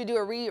that you do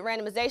a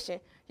randomization,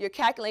 you're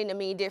calculating the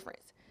mean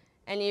difference.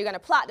 And then you're going to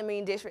plot the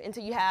mean difference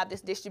until you have this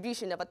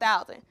distribution of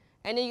 1,000.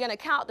 And then you're going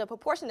to count the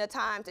proportion of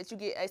times that you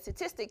get a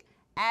statistic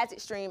as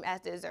extreme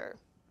as the observed.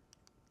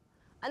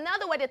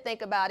 Another way to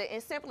think about it in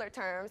simpler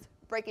terms,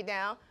 break it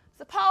down,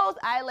 suppose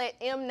I let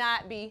M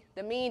naught be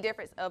the mean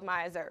difference of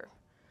my observed.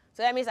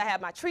 So that means I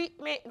have my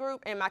treatment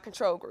group and my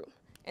control group.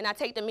 And I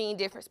take the mean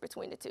difference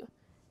between the two.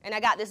 And I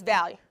got this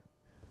value.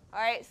 All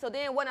right, so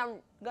then what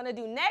I'm going to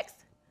do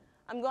next,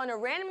 I'm going to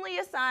randomly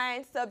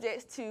assign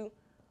subjects to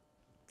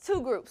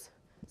 2 groups.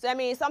 So that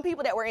means some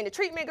people that were in the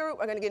treatment group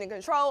are going to get in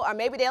control, or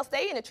maybe they'll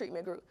stay in the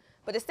treatment group.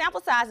 But the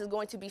sample size is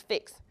going to be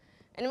fixed.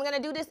 And we're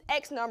going to do this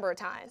X number of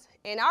times.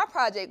 In our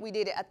project, we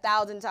did it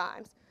 1,000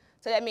 times.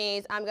 So that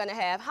means I'm going to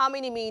have how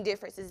many mean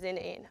differences in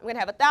the end? I'm going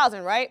to have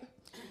 1,000, right?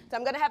 So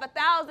I'm going to have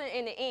 1,000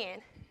 in the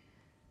end.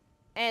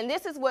 And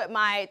this is what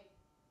my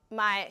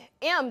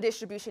M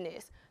distribution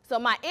is. So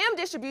my M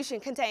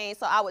distribution contains,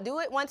 so I would do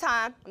it one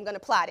time, I'm going to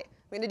plot it.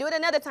 I'm going to do it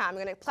another time, I'm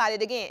going to plot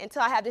it again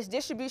until I have this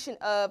distribution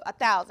of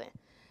 1,000.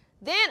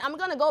 Then I'm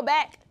going to go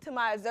back to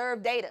my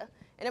observed data,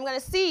 and I'm going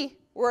to see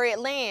where it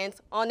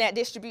lands on that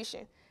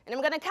distribution. And I'm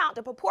going to count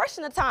the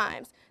proportion of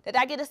times that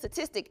I get a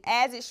statistic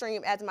as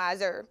extreme as my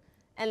observed.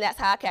 And that's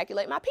how I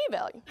calculate my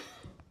p-value.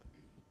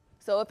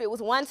 So if it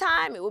was 1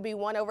 time, it would be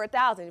 1 over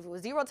 1,000. If it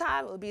was 0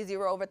 time, it would be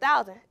 0 over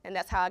 1,000. And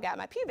that's how I got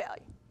my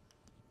p-value.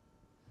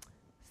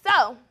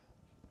 So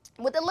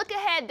with the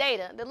look-ahead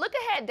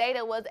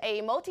data was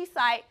a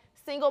multi-site,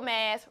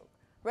 single-mass,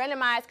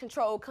 randomized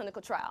controlled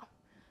clinical trial.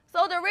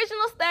 So the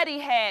original study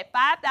had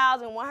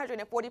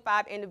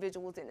 5,145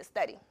 individuals in the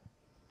study.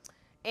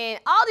 And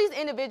all these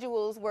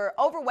individuals were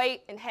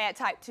overweight and had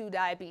type 2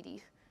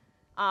 diabetes.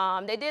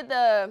 They did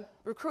the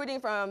recruiting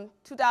from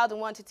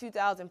 2001 to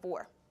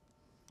 2004.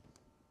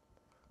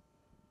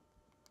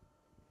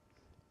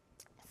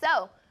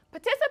 So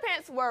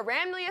participants were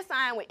randomly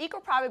assigned with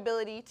equal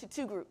probability to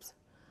 2 groups.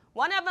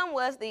 One of them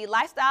was the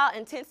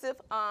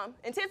intensive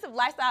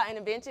lifestyle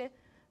intervention.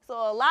 So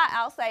a lot,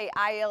 I'll say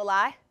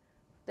ILI.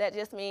 That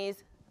just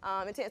means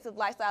intensive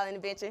lifestyle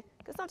intervention,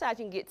 because sometimes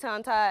you can get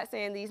tongue-tied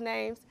saying these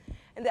names.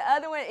 And the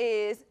other one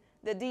is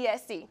the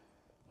DSC.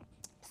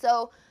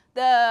 So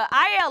the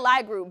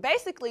ILI group,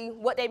 basically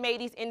what they made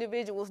these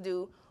individuals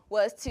do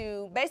was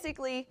to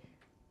basically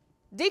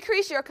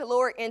decrease your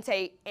caloric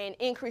intake and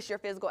increase your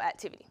physical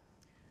activity.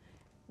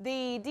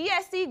 The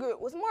DSC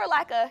group was more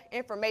like an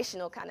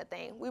informational kind of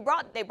thing.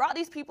 They brought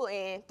these people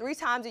in 3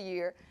 times a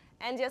year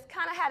and just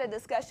kind of had a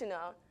discussion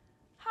on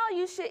how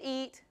you should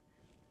eat.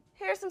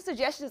 Here's some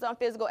suggestions on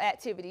physical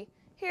activity.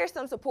 Here's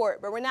some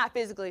support, but we're not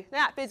physically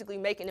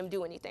making them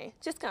do anything.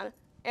 Just kind of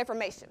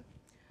information.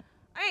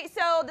 All right,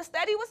 so the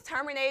study was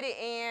terminated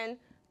in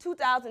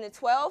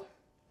 2012.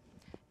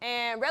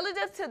 And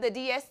relative to the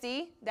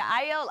DSC, the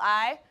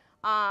ILI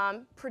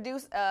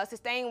produced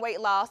sustained weight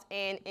loss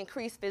and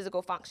increased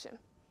physical function.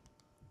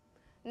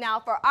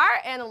 Now, for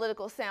our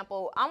analytical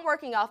sample, I'm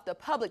working off the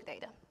public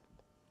data.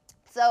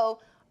 So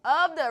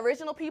of the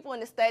original people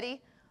in the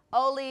study,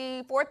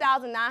 only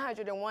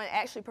 4,901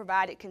 actually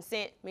provided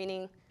consent,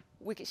 meaning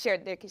they could share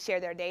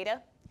their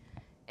data.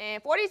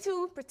 And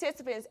 42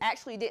 participants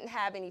actually didn't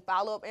have any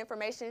follow-up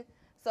information.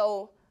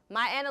 So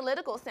my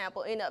analytical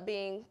sample ended up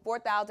being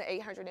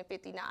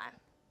 4,859.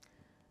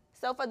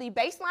 So for the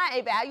baseline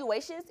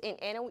evaluations in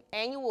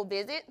annual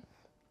visit,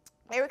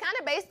 they were kind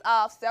of based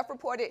off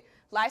self-reported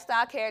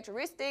lifestyle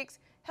characteristics,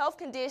 health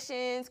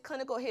conditions,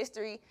 clinical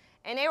history,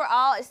 and they were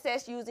all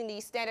assessed using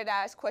these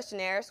standardized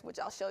questionnaires, which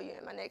I'll show you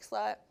in my next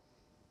slide.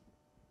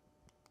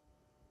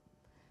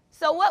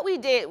 So what we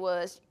did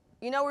was,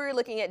 we were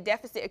looking at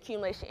deficit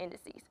accumulation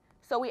indices.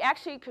 So we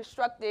actually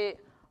constructed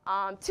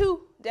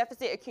 2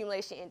 deficit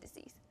accumulation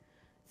indices.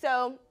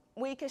 So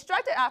we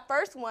constructed our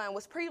first one,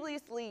 was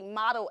previously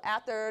modeled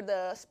after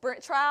the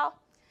SPRINT trial.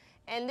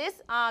 And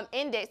this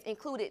index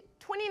included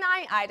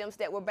 29 items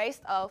that were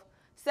based off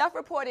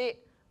self-reported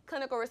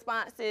clinical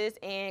responses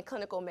and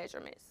clinical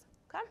measurements.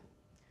 Okay?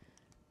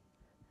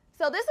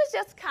 So this is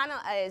just kind of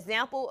an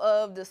example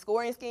of the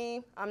scoring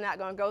scheme. I'm not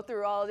going to go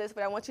through all of this,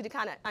 but I want you to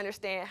kind of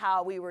understand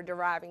how we were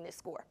deriving this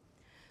score.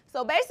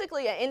 So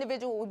basically, an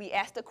individual would be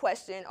asked a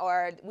question,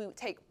 or we would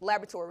take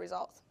laboratory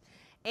results.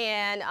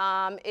 And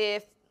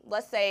if,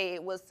 let's say,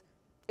 it was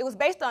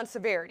based on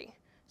severity.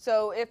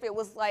 So if it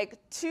was like a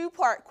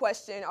 2-part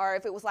question, or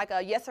if it was like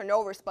a yes or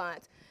no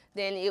response,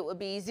 then it would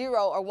be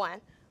 0 or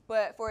 1.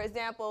 But for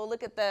example,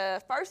 look at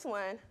the first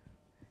one.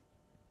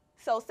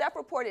 So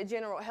self-reported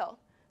general health.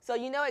 So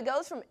it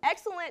goes from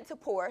excellent to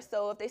poor.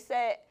 So if they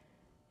said,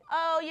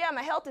 oh yeah,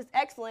 my health is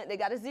excellent, they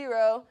got a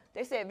 0.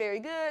 They said very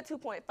good,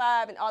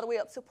 2.5, and all the way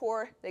up to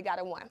poor, they got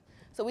a 1.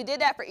 So we did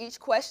that for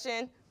each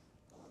question.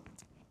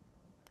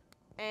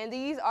 And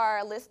these are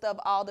a list of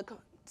all the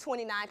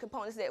 29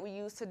 components that we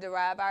use to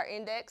derive our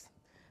index.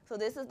 So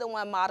this is the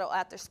one modeled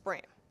after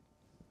SPRINT.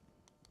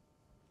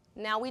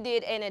 Now we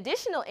did an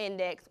additional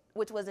index,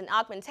 which was an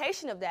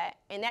augmentation of that,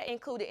 and that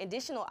included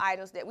additional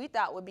items that we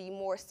thought would be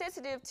more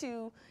sensitive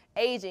to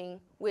aging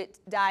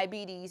with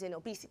diabetes and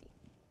obesity.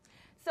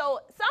 So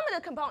some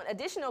of the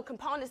additional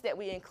components that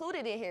we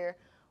included in here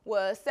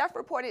was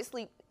self-reported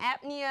sleep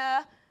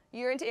apnea,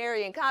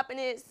 urinary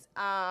incontinence,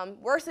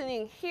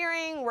 worsening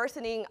hearing,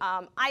 worsening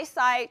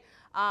eyesight,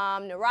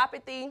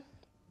 neuropathy,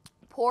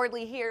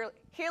 poorly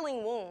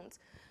healing wounds.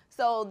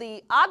 So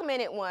the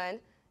augmented one,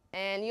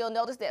 and you'll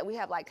notice that we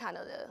have like kind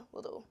of the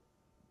little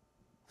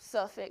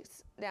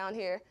suffix down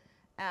here,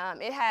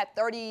 it had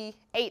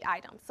 38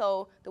 items.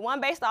 So the one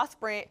based off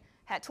Sprint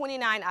had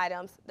 29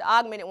 items. The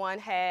augmented one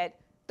had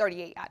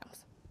 38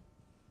 items.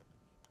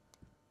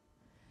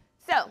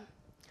 So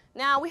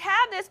now we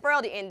have this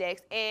frailty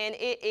index, and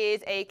it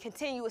is a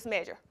continuous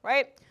measure,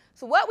 right?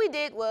 So what we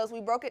did was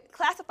we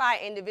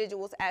classified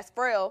individuals as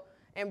frail,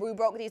 and we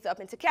broke these up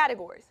into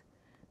categories.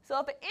 So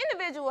if an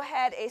individual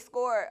had a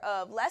score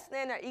of less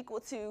than or equal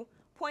to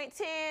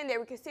 0.10, they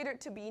were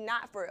considered to be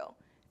not frail.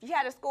 If you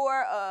had a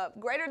score of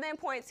greater than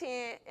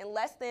 0.10 and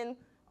less than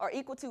or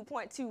equal to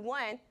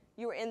 0.21,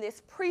 you were in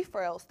this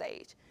pre-frail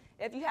stage.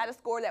 If you had a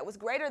score that was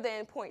greater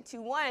than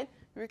 0.21,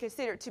 you were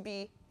considered to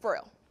be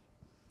frail.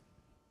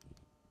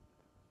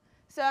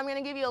 So I'm going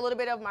to give you a little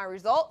bit of my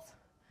results.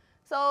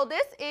 So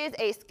this is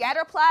a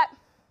scatter plot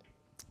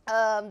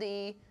of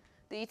the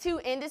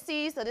two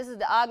indices. So this is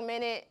the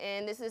augmented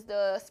and this is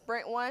the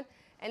Sprint one.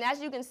 And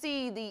as you can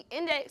see, the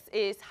index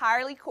is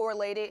highly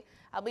correlated.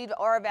 I believe the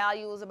R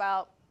value is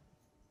about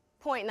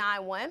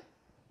 0.91.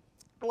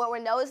 What we're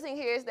noticing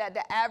here is that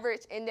the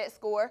average index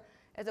score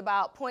is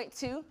about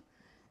 0.2.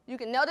 You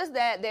can notice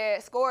that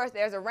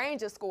there's a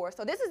range of scores.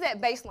 So this is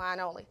at baseline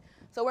only.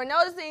 So we're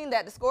noticing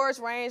that the scores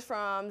range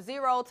from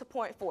 0 to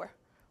 0.4.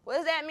 What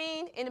does that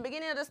mean? In the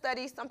beginning of the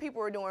study, some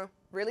people were doing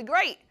really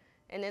great,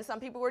 and then some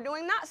people were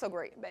doing not so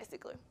great,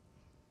 basically.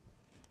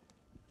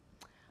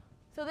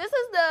 So this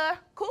is the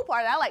cool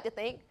part, I like to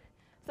think.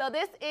 So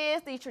this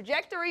is the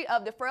trajectory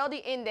of the frailty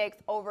index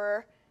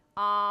over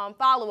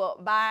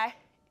follow-up by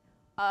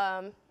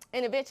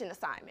intervention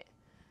assignment.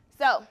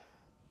 So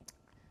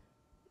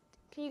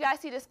can you guys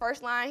see this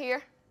first line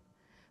here?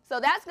 So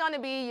that's going to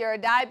be your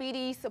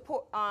diabetes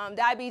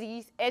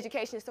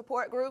education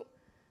support group.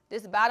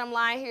 This bottom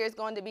line here is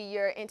going to be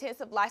your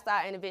intensive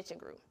lifestyle intervention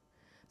group.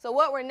 So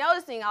what we're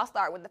noticing, I'll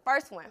start with the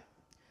first one.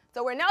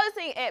 So we're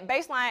noticing at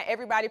baseline,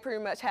 everybody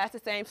pretty much has the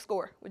same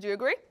score. Would you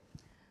agree?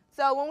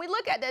 So when we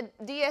look at the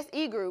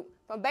DSE group,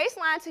 from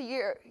baseline to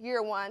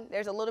year one,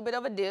 there's a little bit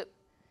of a dip,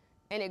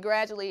 and it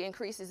gradually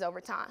increases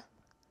over time.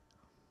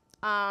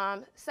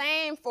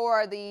 Same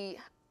for the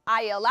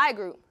ILI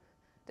group.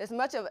 There's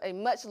a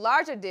much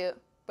larger dip,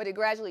 but it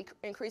gradually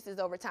increases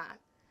over time.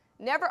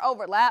 Never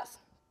overlaps.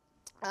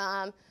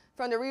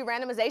 From the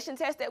re-randomization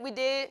test that we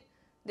did,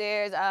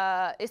 there's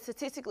a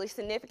statistically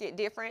significant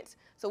difference.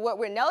 So what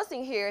we're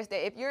noticing here is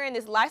that if you're in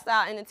this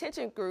lifestyle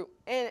intervention group,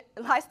 that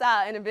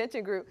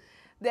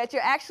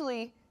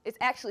it's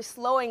actually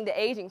slowing the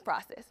aging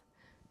process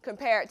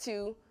compared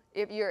to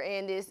if you're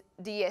in this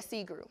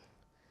DSC group.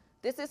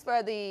 This is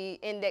for the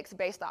index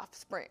based off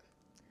Sprint.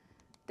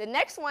 The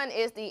next one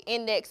is the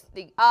index,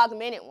 the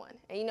augmented one.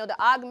 And you know, the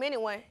augmented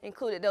one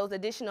included those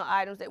additional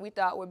items that we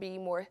thought would be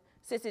more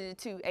sensitive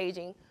to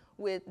aging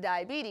with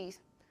diabetes.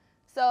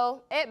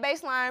 So at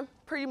baseline,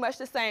 pretty much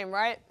the same,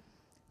 right?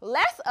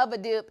 Less of a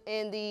dip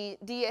in the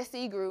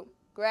DSC group,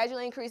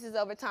 gradually increases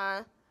over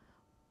time.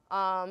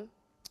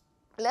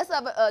 Less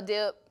of a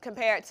dip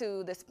compared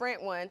to the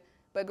Sprint one,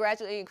 but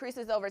gradually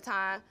increases over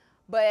time,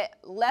 but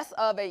less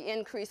of an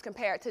increase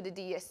compared to the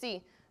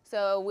DSC.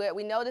 So what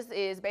we notice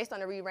is, based on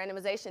the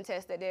re-randomization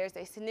test, that there's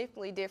a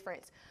significant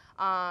difference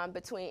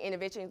between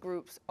intervention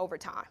groups over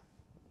time.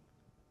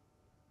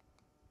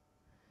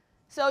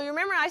 So you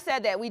remember I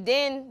said that we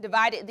then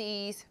divided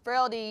these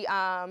frailty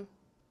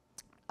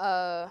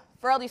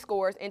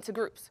scores into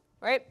groups,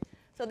 right?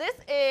 So this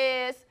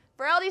is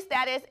frailty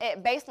status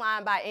at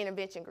baseline by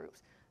intervention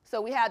groups.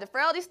 So we have the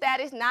frailty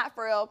status, not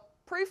frail,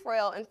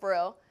 pre-frail, and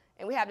frail,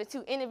 and we have the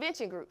two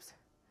intervention groups.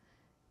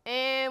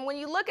 And when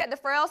you look at the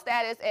frail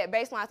status at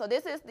baseline, so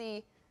this is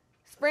the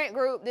Sprint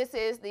group, this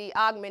is the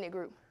augmented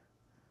group.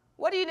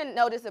 What do you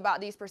notice about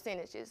these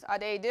percentages? Are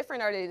they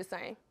different or are they the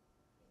same?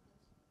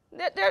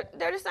 They're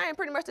the same,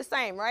 pretty much the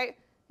same, right?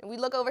 And we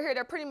look over here,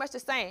 they're pretty much the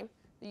same.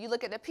 You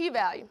look at the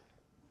p-value,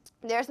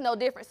 there's no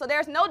difference. So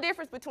there's no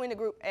difference between the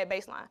group at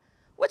baseline,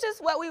 which is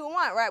what we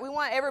want, right? We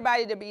want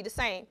everybody to be the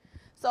same.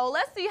 So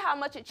let's see how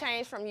much it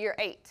changed from year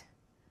 8.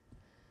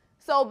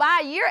 So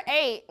by year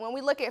 8, when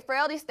we look at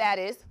frailty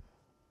status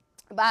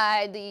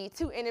by the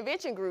two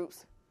intervention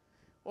groups,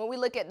 when we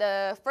look at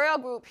the frail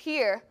group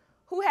here,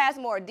 who has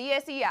more,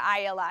 DSE or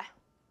ILI?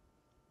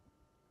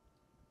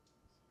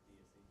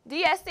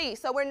 DSC.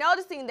 So we're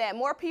noticing that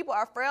more people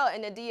are frail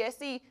in the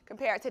DSC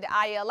compared to the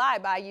ILI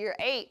by year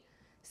 8.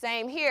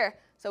 Same here.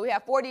 So we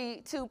have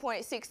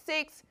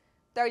 42.66,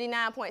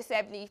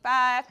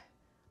 39.75.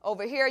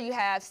 Over here you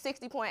have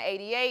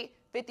 60.88,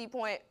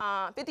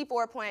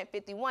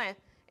 54.51,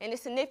 and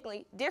it's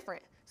significantly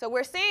different. So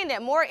we're seeing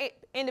that more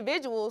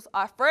individuals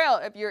are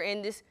frail if you're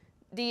in this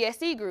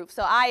DSE group.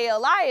 So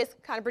ILI is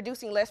kind of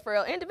producing less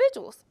frail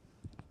individuals.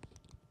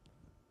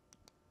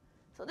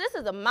 So this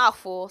is a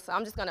mouthful, so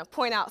I'm just going to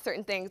point out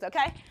certain things,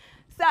 okay?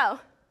 So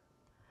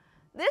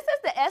this is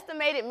the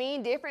estimated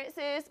mean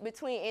differences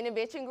between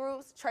intervention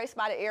groups traced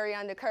by the area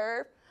under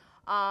curve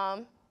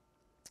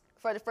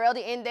for the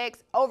frailty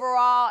index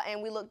overall,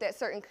 and we looked at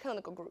certain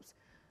clinical groups.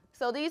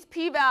 So these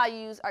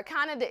p-values are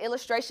kind of the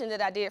illustration that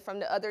I did from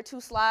the other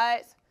two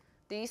slides,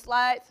 these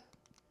slides.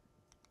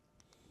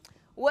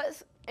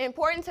 What's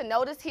important to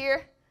notice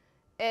here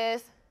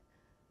is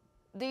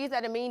these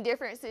are the mean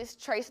differences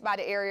traced by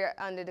the area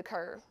under the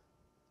curve.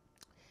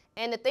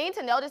 And the thing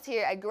to notice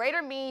here, a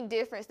greater mean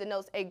difference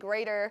denotes a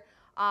greater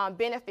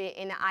benefit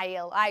in the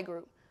ILI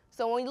group.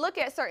 So when we look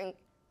at certain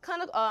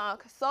clinical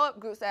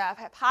subgroups that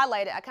I have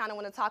highlighted, I kind of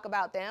want to talk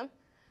about them.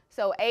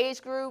 So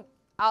age group,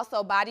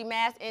 also body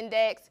mass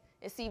index,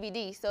 and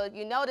CVD. So if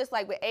you notice,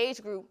 like with age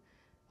group,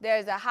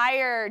 there's a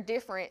higher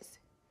difference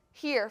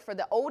here for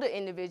the older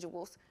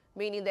individuals,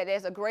 meaning that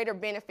there's a greater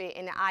benefit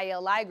in the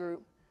ILI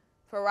group.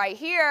 For right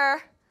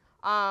here,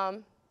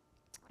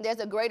 there's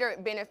a greater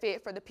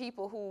benefit for the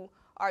people who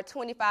are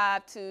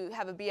 25 to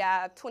have a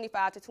BI of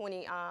 25 to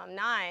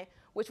 29,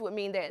 which would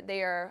mean that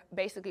they are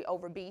basically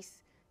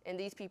obese, and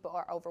these people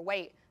are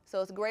overweight.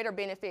 So it's a greater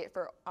benefit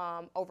for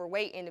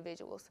overweight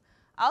individuals.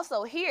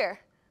 Also here,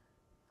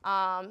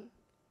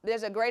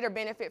 there's a greater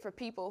benefit for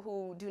people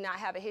who do not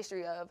have a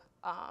history of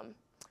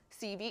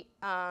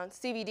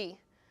CVD.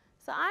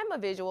 So I'm a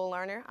visual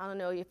learner. I don't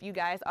know if you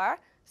guys are.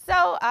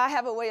 So I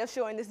have a way of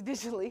showing this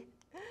visually.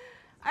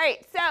 All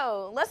right,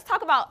 so let's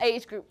talk about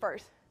age group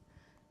first.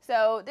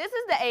 So this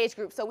is the age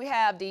group. So we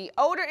have the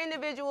older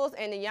individuals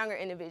and the younger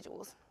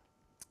individuals.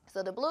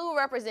 So the blue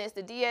represents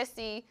the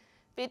DSC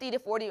 50 to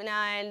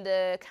 49.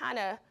 The kind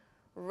of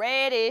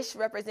reddish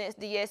represents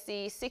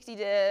DSC 60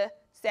 to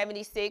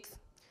 76.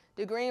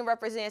 The green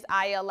represents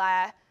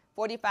ILI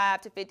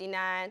 45 to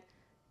 59.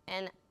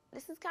 And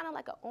this is kind of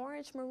like an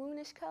orange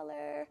maroonish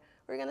color,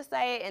 we're going to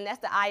say, and that's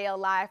the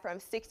ILI from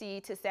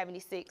 60 to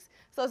 76.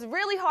 So it's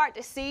really hard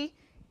to see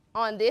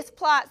on this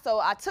plot,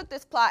 so I took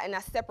this plot and I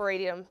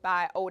separated them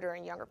by older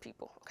and younger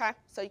people, okay?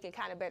 So you can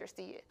kind of better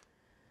see it.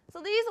 So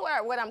these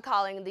are what I'm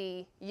calling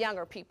the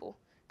younger people,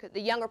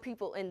 the younger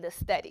people in the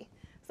study.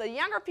 So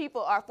younger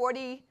people are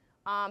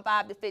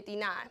 45 to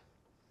 59.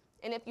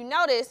 And if you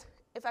notice,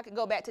 if I could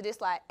go back to this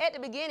slide, at the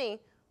beginning,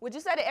 would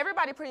you say that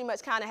everybody pretty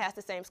much kind of has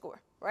the same score,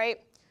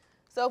 right?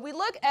 So if we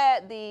look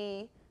at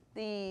the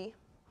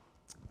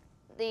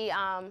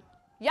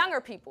younger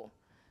people,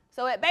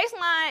 so at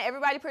baseline,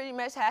 everybody pretty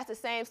much has the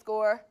same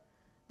score.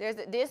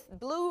 This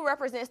blue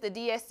represents the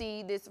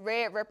DSC, this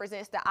red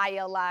represents the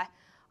ILI.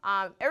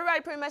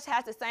 Everybody pretty much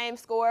has the same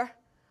score,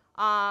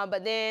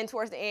 but then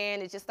towards the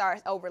end, it just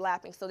starts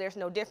overlapping, so there's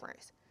no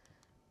difference.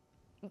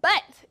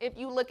 But if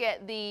you look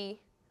at the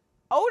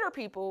older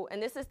people,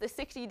 and this is the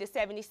 60 to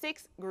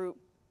 76 group,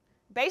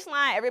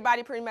 baseline,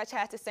 everybody pretty much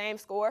has the same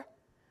score.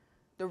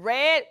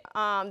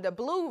 The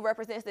blue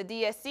represents the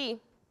DSC,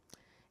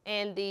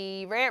 and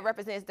the red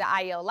represents the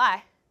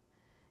ILI.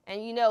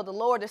 And you know, the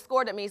lower the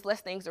score, that means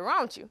less things are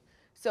wrong with you.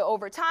 So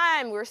over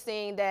time, we're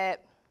seeing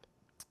that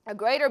a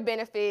greater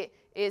benefit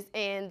is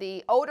in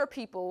the older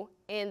people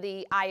in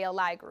the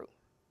ILI group.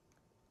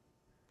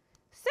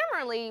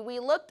 Similarly, we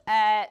looked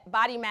at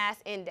body mass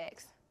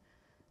index.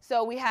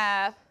 So we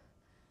have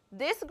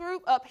this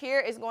group up here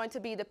is going to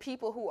be the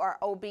people who are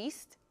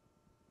obese.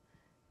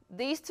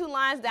 These two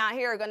lines down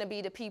here are going to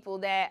be the people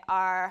that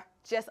are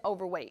just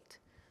overweight.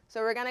 So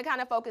we're going to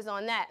kind of focus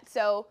on that.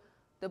 So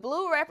the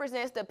blue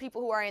represents the people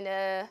who are in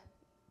the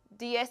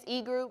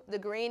DSE group. The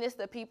green is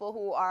the people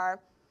who are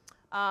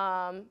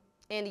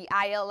in the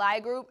ILI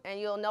group. And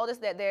you'll notice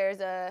that there's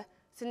a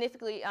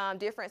significant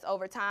difference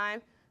over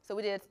time. So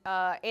we did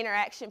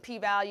interaction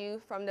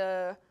p-value from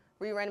the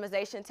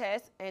re-randomization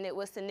test, and it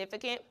was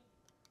significant.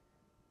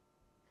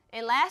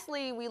 And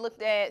lastly, we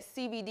looked at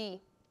CVD.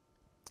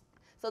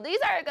 So these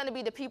are going to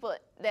be the people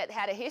that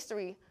had a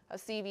history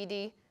of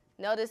CVD.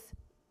 Notice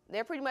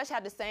they pretty much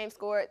have the same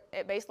score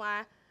at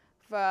baseline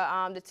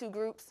for the two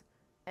groups,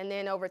 and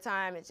then over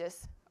time it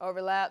just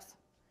overlaps.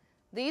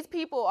 These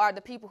people are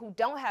the people who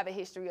don't have a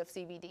history of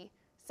CVD.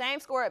 Same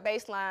score at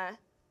baseline.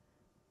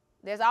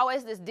 There's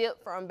always this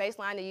dip from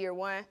baseline to year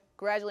one,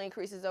 gradually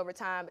increases over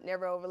time, but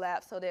never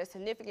overlaps. So there's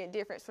significant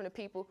difference from the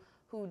people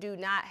who do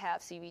not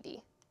have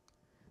CVD.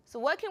 So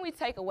what can we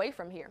take away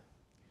from here?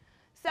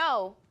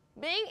 So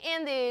being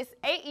in this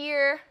 8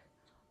 years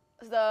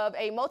of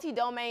a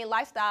multi-domain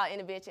lifestyle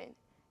intervention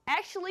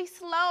actually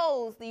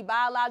slows the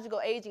biological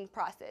aging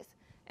process.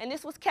 And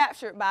this was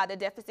captured by the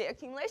deficit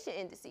accumulation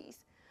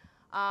indices.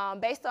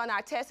 Based on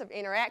our tests of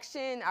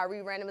interaction, our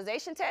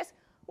re-randomization tests,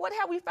 what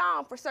have we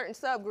found for certain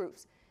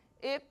subgroups?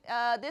 If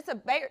there's a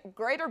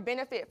greater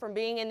benefit from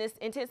being in this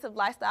intensive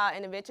lifestyle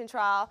intervention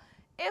trial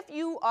if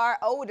you are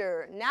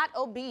older, not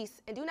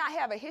obese, and do not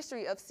have a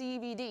history of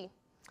CVD.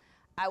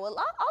 I would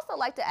also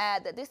like to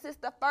add that this is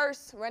the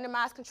first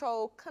randomized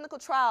controlled clinical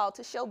trial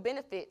to show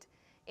benefit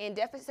in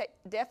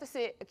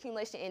deficit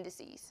accumulation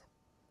indices.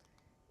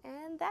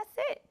 And that's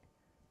it.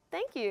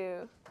 Thank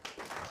you.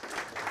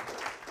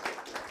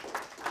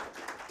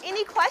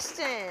 Any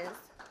questions?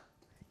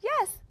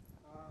 Yes?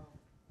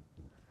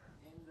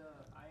 In the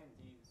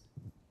INDs,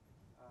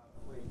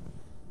 wait, is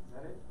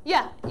that it?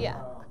 Yeah.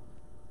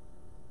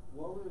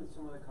 What were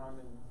some of the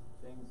common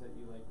things that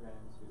you ran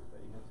into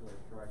that you had to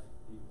correct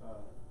in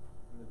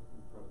the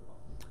protocol?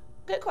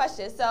 Good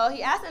question. So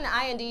he asked in the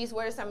INDs,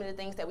 what are some of the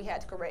things that we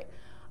had to correct?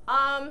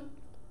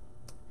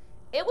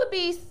 It would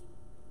be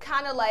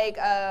kind of like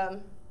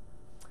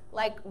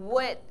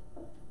what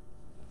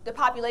the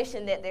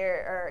population that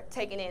they're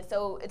taking in.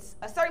 So it's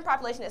a certain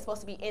population that's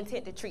supposed to be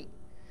intent to treat.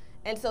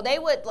 And so they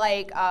would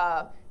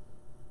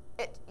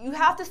you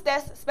have to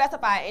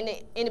specify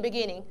in the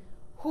beginning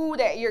who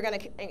that you're going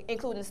to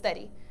include in the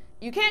study.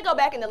 You can't go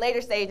back in the later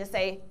stage and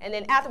say, and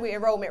then after we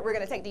enrollment, we're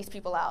going to take these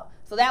people out.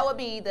 So that would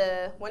be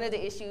one of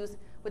the issues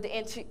with the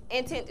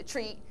intent to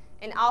treat,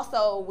 and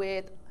also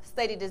with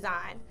study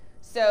design.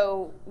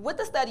 So with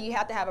the study, you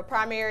have to have a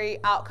primary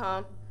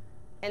outcome,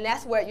 and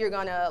that's what you're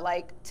going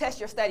to test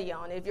your study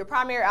on. If your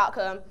primary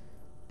outcome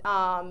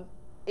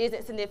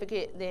isn't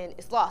significant, then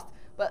it's lost.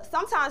 But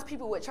sometimes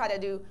people would try to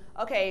do,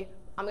 okay,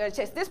 I'm going to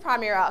test this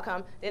primary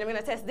outcome, then I'm going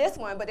to test this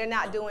one, but they're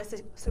not doing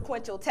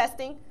sequential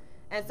testing.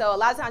 And so a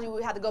lot of times you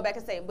would have to go back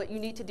and say, but you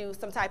need to do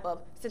some type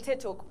of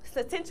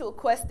statistical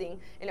questing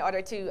in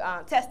order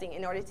to testing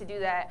in order to do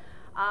that.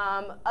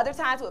 Other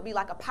times it would be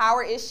like a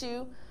power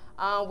issue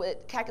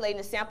with calculating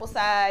the sample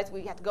size.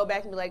 We have to go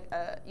back and be like,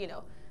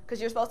 because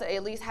you're supposed to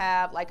at least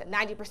have like a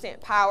 90%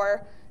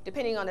 power,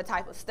 depending on the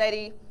type of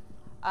study.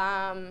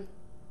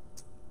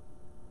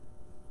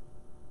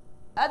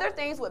 Other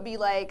things would be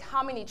like,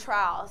 how many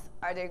trials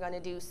are they going to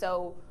do?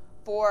 So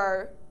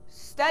for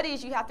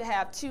studies, you have to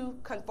have 2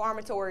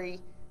 confirmatory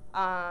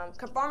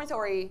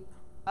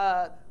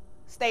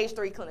stage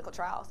 3 clinical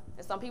trials.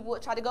 And some people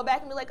would try to go back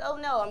and be like, oh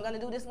no, I'm going to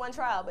do this 1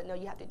 trial, but no,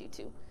 you have to do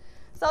 2.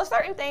 So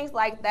certain things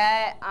like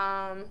that,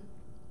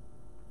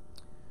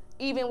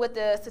 even with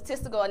the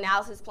statistical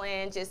analysis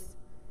plan, just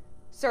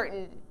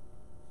certain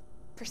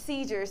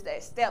procedures,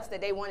 steps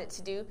that they wanted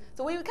to do.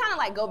 So we would kind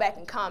of go back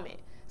and comment.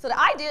 So the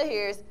idea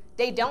here is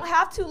they don't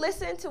have to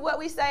listen to what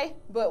we say,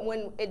 but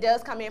when it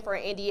does come in for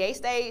an NDA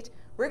stage,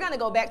 we're going to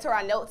go back to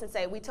our notes and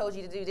say, we told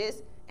you to do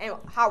this, and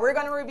how we're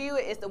going to review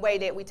it is the way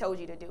that we told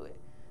you to do it.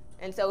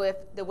 And so if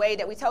the way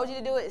that we told you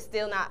to do it is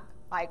still not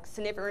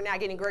significant, we're not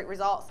getting great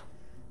results,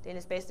 then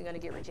it's basically going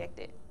to get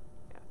rejected.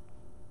 Yeah.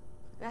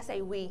 And I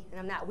say we, and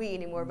I'm not we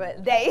anymore,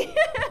 but they.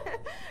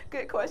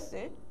 Good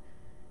question.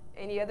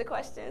 Any other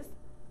questions?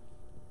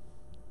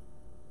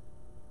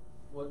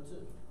 What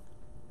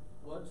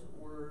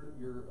were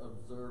your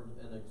observed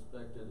and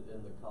expected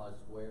in the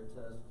chi-square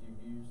test you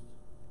used?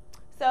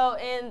 So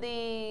in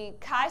the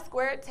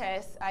chi-squared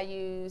test, I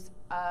use,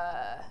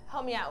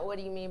 help me out, what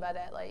do you mean by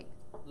that?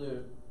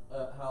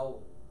 How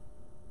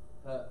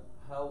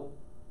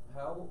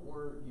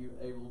were you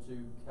able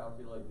to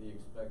calculate the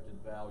expected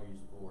values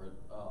for it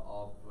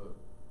off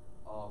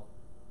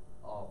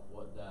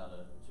what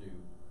data to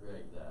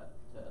create that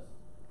test?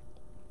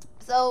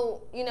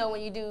 So,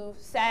 when you do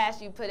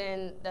SAS, you put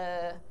in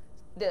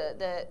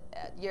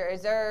your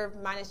observed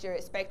minus your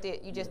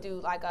expected. You just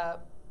do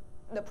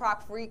the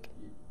proc freak,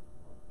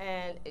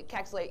 and it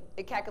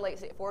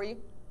calculates it for you.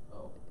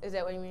 Oh. Is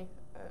that what you mean?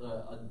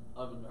 I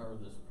haven't heard of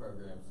this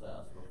program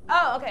SAS before.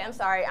 Oh, okay. I'm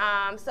sorry.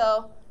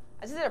 So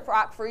I just did a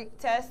proc freak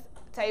test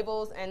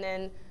tables, and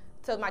then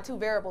took my 2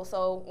 variables.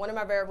 So one of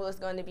my variables is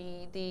going to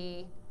be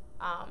the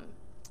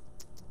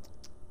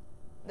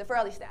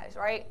frailty status,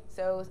 right?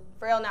 So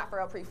frail, not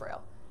frail,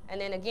 pre-frail.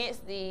 And then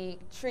against the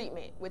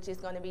treatment, which is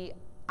going to be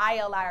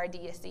ILI or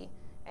DSC,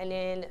 and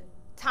then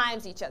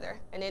times each other,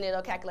 and then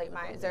it'll calculate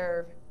my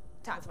observed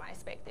times my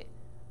expected.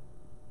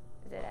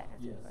 Is that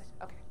answer the question?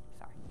 Okay,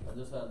 sorry. I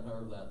just hadn't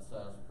heard of that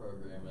SAS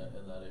program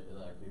and that it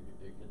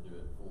could do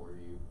it for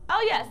you.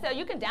 Oh yeah, so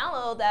you can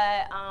download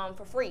that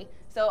for free.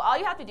 So all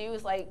you have to do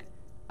is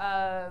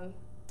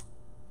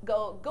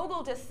go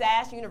Google just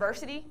SAS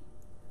University.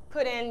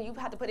 You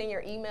have to put in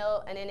your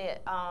email, and then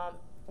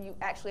you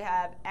actually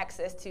have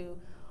access to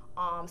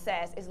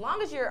SAS. As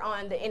long as you're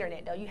on the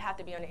internet, though, you have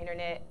to be on the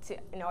internet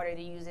in order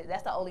to use it.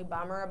 That's the only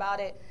bummer about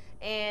it.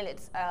 And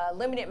it's a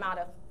limited amount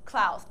of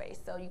cloud space,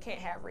 so you can't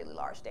have really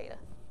large data.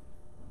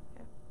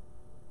 Yeah.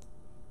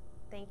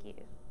 Thank you.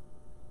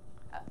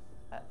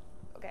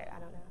 Okay, I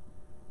don't know.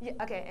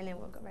 Yeah, okay, and then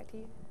we'll go back to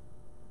you.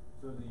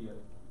 So the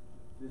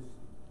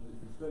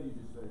study you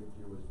just said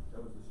here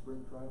that was the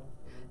sprint trial?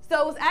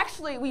 So it was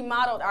actually, we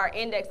modeled our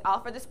index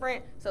off of the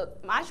sprint. So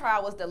my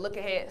trial was the look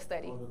ahead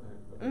study. Oh, look ahead.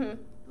 Okay.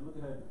 The look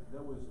ahead,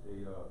 that was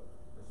a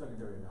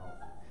secondary analysis.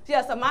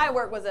 Yeah, so my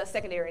work was a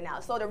secondary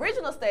analysis. So the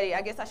original study,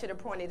 I guess I should have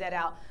pointed that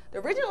out. The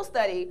original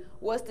study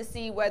was to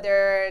see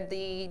whether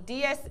the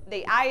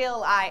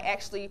ILI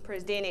actually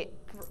prevented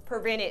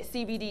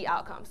CVD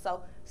outcomes.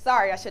 So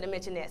sorry, I should have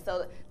mentioned that.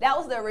 So that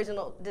was the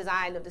original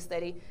design of the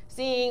study,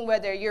 seeing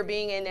whether you're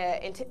being in a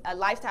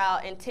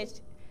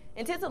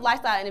intensive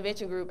lifestyle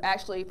intervention group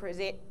actually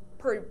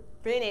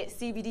prevented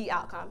CVD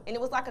outcome. And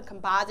it was like a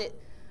composite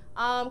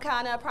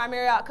kind of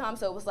primary outcome.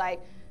 So it was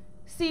like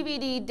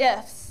CVD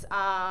deaths,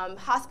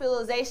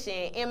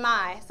 hospitalization,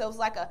 MI. So it was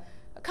like a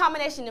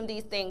combination of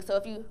these things. So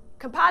if you,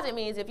 composite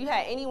means if you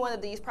had any one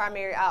of these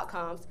primary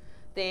outcomes,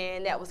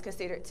 then that was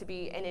considered to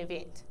be an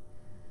event.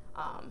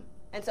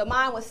 And so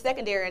mine was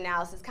secondary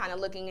analysis, kind of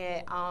looking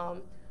at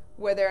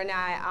whether or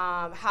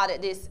not, how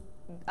did this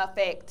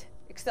affect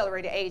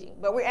accelerated aging.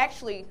 But we're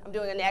actually, I'm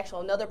doing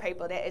another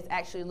paper that is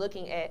actually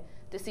looking at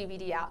the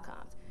CVD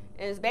outcomes.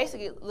 And it's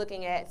basically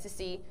looking at to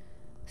see,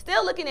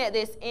 still looking at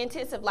this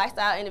intensive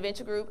lifestyle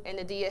intervention group and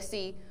the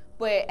DSC,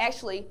 but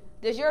actually,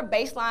 does your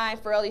baseline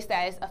frailty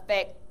status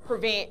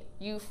prevent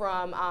you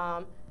from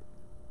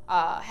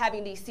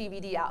having these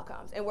CVD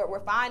outcomes? And what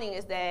we're finding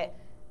is that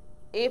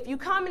if you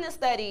come in a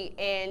study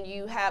and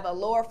you have a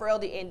lower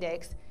frailty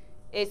index,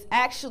 it's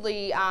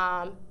actually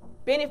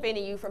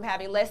benefiting you from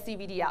having less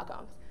CVD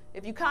outcomes.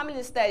 If you come in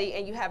a study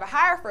and you have a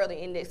higher frailty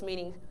index,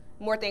 meaning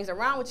more things are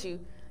wrong with you,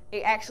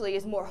 it actually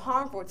is more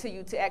harmful to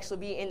you to actually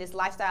be in this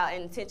lifestyle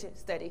and intention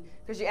study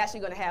because you're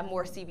actually going to have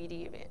more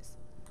CVD events.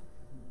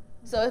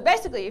 So it's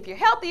basically, if you're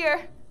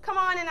healthier, come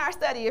on in our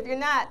study. If you're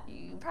not,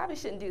 you probably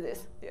shouldn't do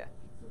this. Yeah.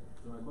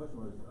 So my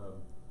question was,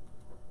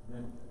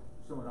 then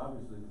somewhat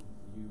obviously,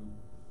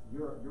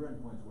 your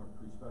endpoints weren't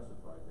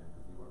pre-specified then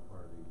because you weren't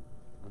part of the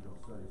original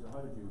study. So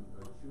how did you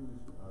choose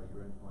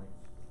your endpoints,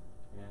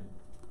 and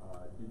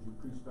did you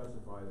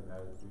pre-specify them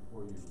as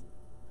before you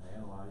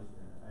analyzed,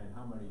 and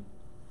how many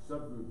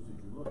subgroups did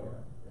you look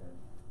at? And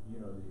you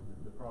know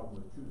the problem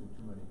with choosing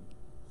too many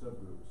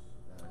subgroups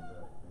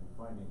and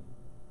finding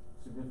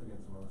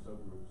significance among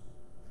subgroups,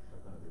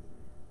 that kind of issue.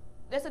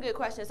 That's a good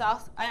question. So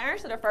I'll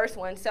answer the first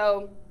one.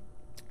 So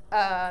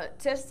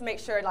just to make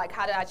sure, like,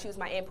 how did I choose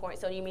my endpoint?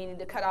 So you mean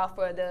the cutoff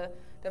for the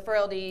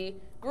frailty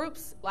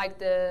groups, like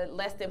the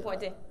less than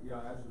 0.10? Yeah,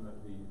 actually,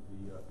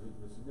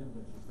 the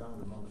significance you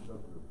found among the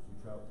subgroups. You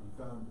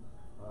found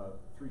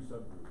 3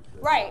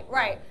 subgroups. Right,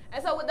 right.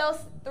 And so with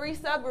those 3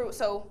 subgroups,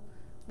 so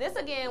this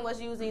again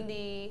was using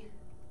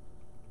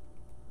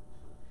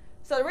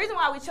so the reason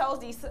why we chose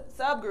these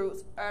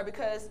subgroups are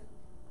because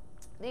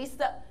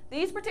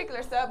these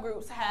particular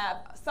subgroups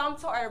have some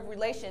sort of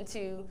relation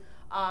to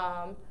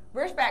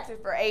risk factors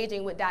for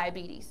aging with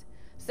diabetes.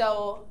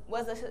 So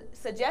was a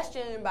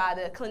suggestion by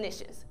the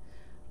clinicians.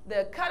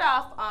 The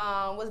cutoff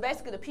was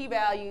basically the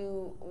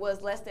p-value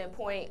was less than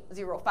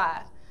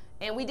 0.05.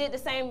 And we did the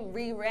same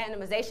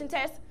re-randomization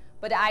test,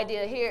 but the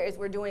idea here is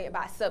we're doing it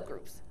by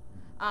subgroups.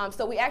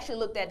 So we actually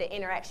looked at the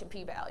interaction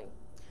p-value.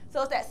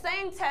 So it's that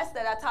same test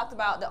that I talked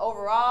about, the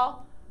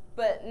overall,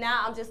 but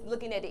now I'm just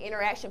looking at the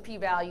interaction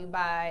p-value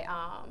by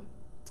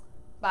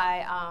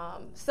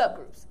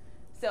subgroups.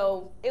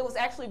 So it was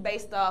actually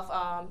based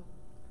off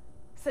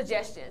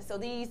suggestions. So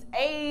these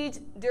age,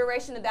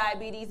 duration of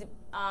diabetes,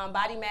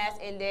 body mass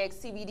index,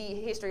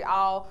 CVD history,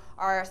 all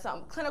are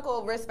some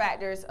clinical risk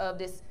factors of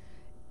this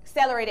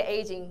accelerated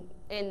aging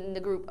in the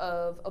group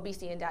of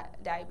obesity and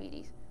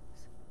diabetes.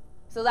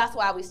 So that's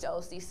why we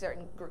chose these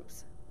certain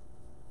groups.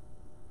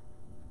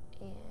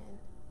 And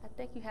I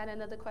think you had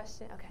another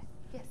question. Okay,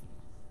 yes.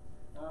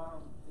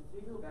 If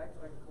you go back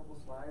to like a couple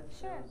slides,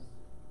 sure.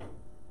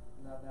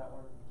 Not that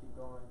one. Keep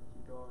going.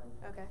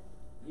 Okay.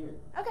 Here.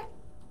 Okay.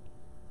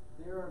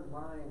 There are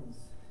lines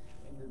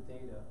in the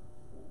data.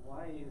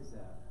 Why is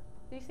that?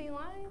 Do you see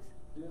lines?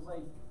 There's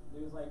like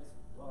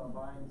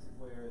lines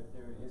where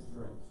there is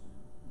no.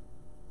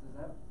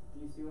 Do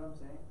you see what I'm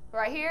saying?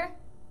 Right here?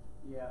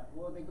 Yeah.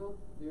 Well, they go.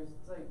 There's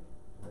like.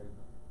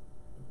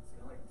 It's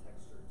kind of like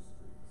textured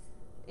streaks.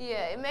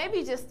 Yeah, it may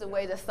be just the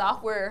way the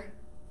software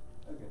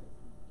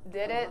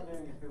did it. I was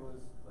wondering if it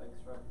was like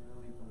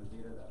structurally from the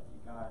data that you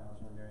got, and I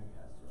was wondering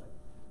as to like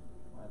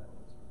why that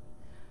was.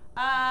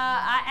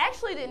 I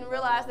actually didn't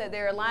realize that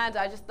there are lines.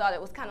 I just thought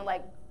it was kind of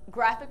like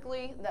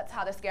graphically. That's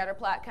how the scatter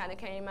plot kind of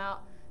came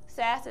out.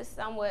 SAS is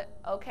somewhat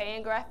okay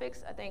in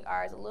graphics. I think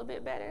R is a little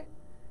bit better.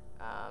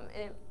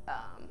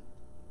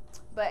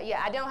 But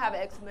yeah, I don't have an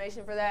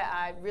explanation for that.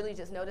 I really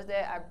just noticed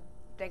that. I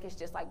think it's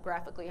just like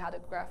graphically how the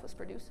graph was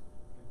produced.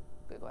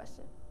 Good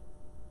question.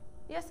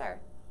 Yes, sir.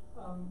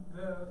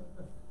 The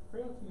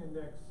frailty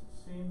index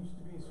seems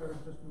to be sort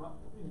of just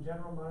in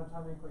general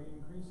monotonically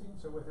increasing.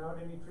 So without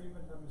any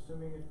treatment, I'm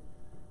assuming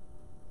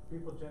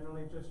people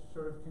generally just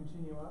sort of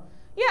continue up.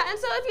 Yeah, and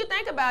so if you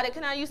think about it,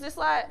 can I use this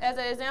slide as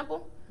an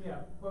example? Yeah,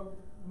 but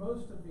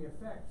most of the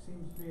effect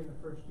seems to be in the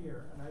first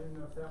year, and I didn't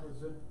know if that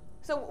was it.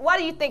 So why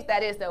do you think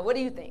that is, though? What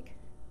do you think?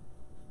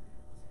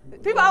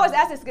 People always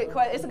ask this good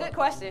question. It's a good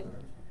question.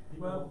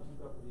 Well,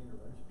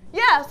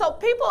 yeah, so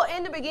people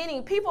in the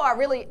beginning, people are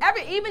really,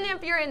 even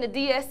if you're in the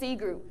DSC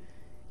group,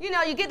 you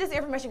know, you get this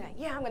information, like,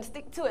 yeah, I'm going to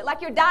stick to it.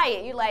 Like your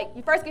diet,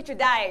 you first get your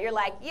diet, you're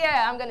like,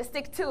 yeah, I'm going to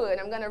stick to it.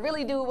 I'm going to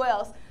really do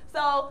well.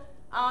 So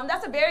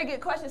that's a very good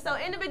question. So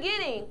in the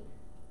beginning,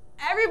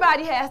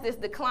 everybody has this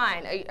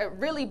decline, a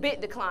really big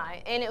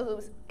decline, and it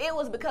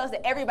was because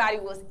that everybody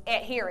was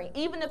adhering.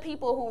 Even the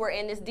people who were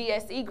in this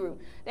DSE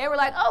group, they were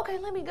like, okay,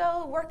 let me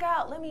go work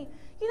out, let me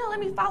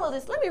follow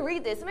this, let me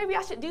read this, maybe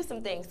I should do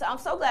some things. So I'm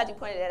so glad you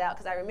pointed that out,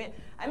 because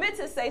I meant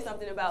to say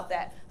something about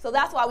that. So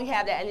that's why we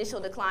have that initial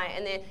decline,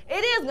 and then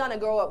it is going to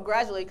grow up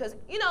gradually, because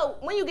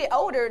when you get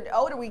older, the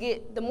older we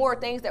get, the more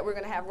things that we're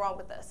going to have wrong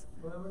with us.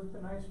 Well, it would have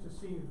been nice to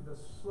see the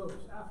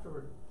slopes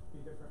afterward be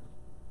different.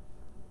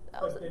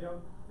 But they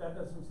don't. That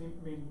doesn't seem.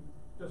 I mean,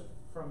 just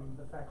from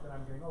the fact that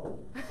I'm getting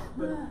old,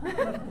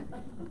 but,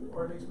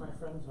 or at least my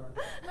friends are.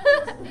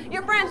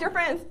 Your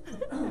friends.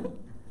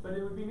 But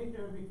it would be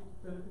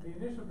the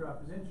initial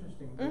drop is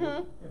interesting.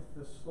 Mm-hmm. If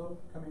the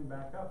slope coming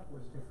back up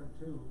was different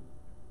too,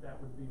 that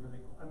would be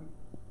really cool.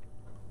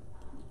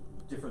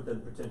 Different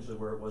than potentially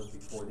where it was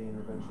before the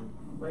intervention.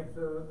 Like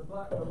the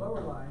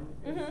lower line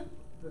is Mm-hmm.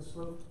 the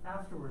slope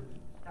after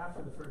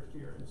the first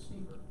year is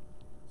steeper.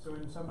 So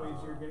in some ways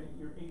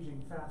you're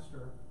aging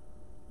faster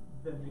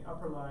than the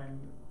upper line,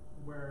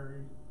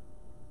 where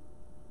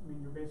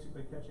you're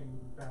basically catching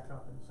back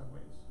up in some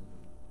ways.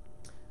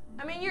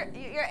 I mean, you're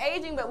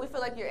aging, but we feel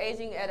like you're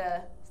aging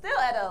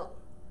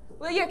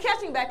well, you're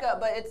catching back up,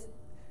 but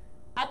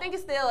I think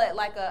it's still at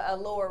like a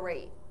lower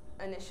rate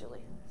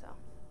initially. So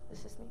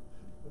it's just me.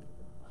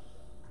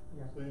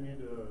 Yeah. So you need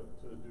to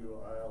do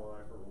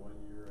ILI for 1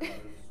 year and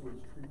then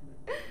switch treatment.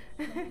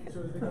 So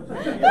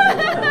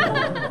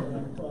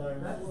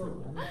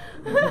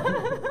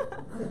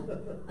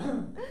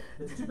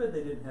It's too bad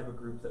they didn't have a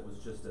group that was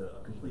just a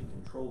complete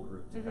control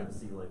group to kind of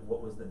see like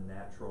what was the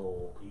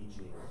natural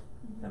aging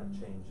kind of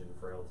change in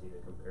frailty to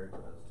compare to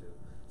those two.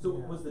 So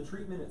was the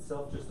treatment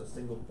itself just a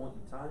single point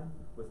in time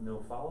with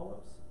no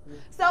follow-ups?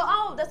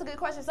 So, that's a good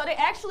question. So they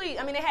actually,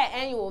 they had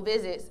annual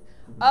visits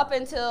up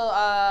until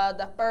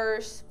the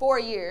first 4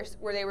 years,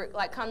 where they were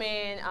like come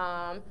in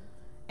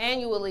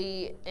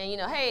annually and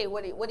hey,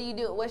 what do you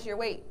do? What's your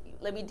weight?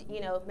 Let me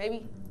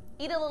maybe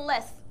eat a little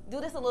less,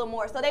 do this a little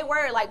more. So they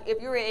were like, if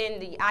you were in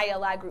the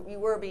ILI group, you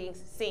were being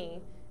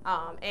seen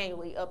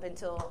annually up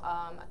until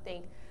I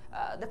think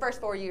the first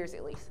 4 years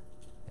at least.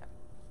 Yeah.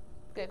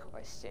 Good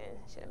question.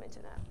 Should have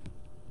mentioned that.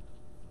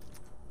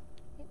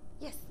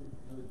 Yes.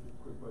 Another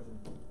quick question.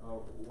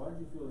 Why did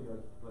you feel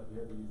like you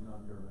had to use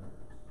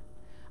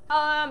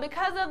non-parametrics?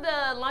 Because of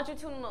the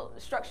longitudinal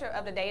structure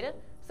of the data.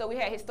 So we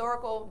had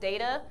historical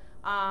data.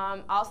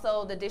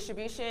 Also, the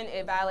distribution,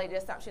 it violated the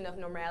assumption of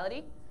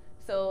normality.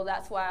 So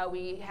that's why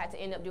we had to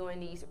end up doing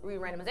these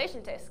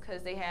re-randomization tests,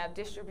 because they have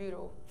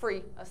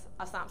distributal-free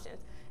assumptions.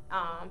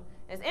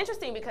 It's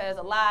interesting because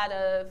a lot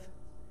of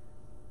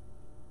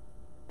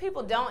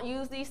people don't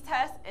use these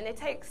tests, and they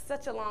take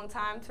such a long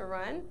time to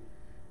run.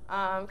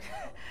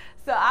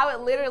 So I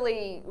would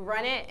literally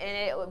run it, and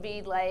it would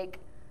be like,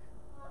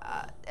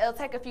 it'll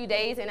take a few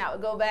days, and I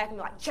would go back and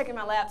be like checking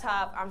my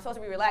laptop. I'm supposed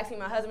to be relaxing.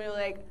 My husband would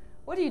be like,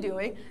 what are you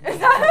doing?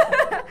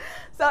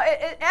 So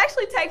it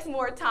actually takes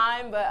more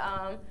time, but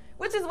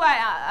which is why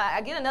I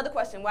get another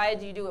question, why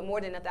did you do it more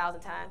than 1,000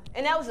 times?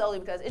 And that was only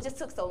because it just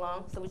took so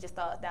long, so we just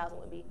thought 1,000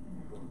 would be.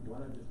 Why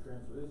not just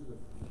transfer? This is the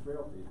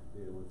frailty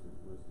data was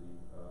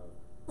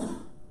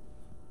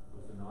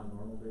the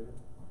non-normal data?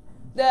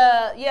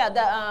 The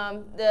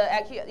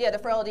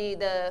frailty,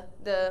 the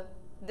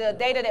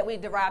data that we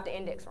derived the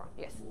index from.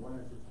 Yes. Well, why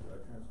not just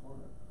transform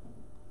it?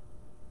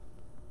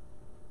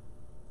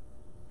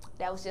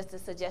 That was just a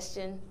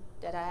suggestion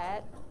that I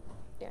had.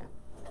 Yeah.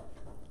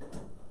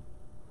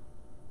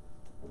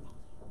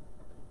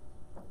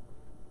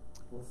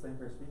 Well, thank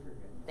our speaker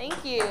again.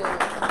 Thank you. And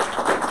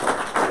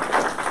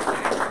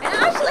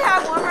I actually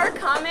have one more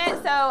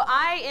comment. So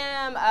I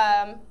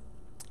am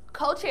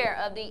co-chair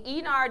of the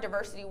ENAR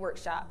Diversity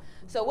Workshop.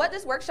 So what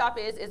this workshop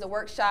is a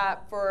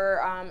workshop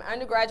for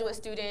undergraduate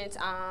students,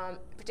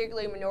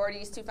 particularly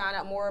minorities, to find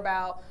out more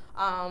about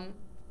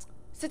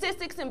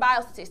statistics and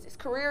biostatistics,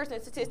 careers in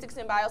statistics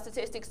and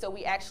biostatistics. So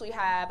we actually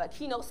have a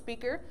keynote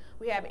speaker.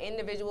 We have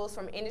individuals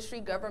from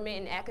industry, government,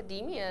 and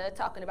academia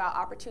talking about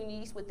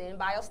opportunities within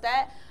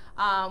biostat.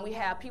 We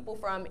have people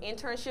from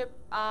internship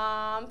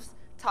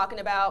talking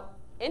about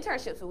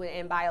internships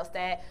within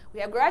biostat. We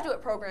have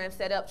graduate programs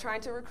set up trying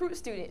to recruit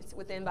students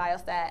within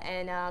biostat,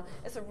 and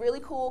it's a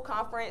really cool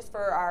conference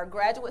for our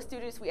graduate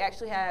students. We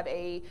actually have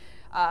a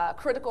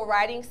critical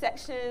writing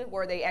section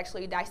where they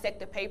actually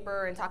dissect a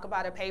paper and talk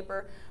about a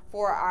paper.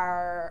 For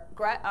our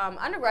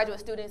undergraduate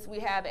students, we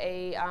have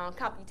a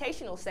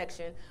computational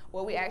section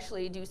where we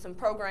actually do some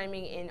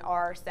programming in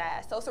R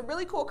SAS. So it's a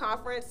really cool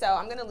conference. So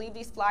I'm going to leave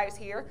these flyers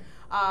here.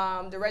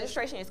 The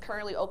registration is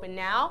currently open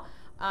now.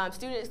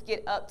 Students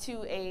get up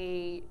to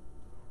a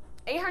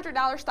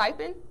 $800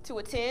 stipend to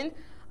attend.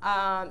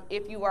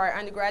 If you are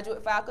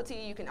undergraduate faculty,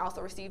 you can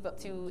also receive up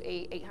to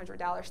a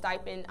 $800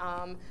 stipend.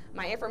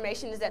 My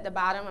information is at the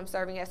bottom. I'm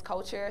serving as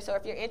co-chair. So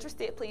if you're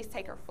interested, please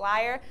take our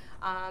flyer.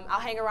 I'll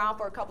hang around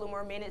for a couple of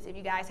more minutes if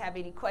you guys have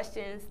any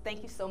questions.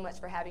 Thank you so much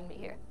for having me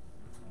here.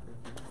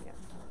 Yeah.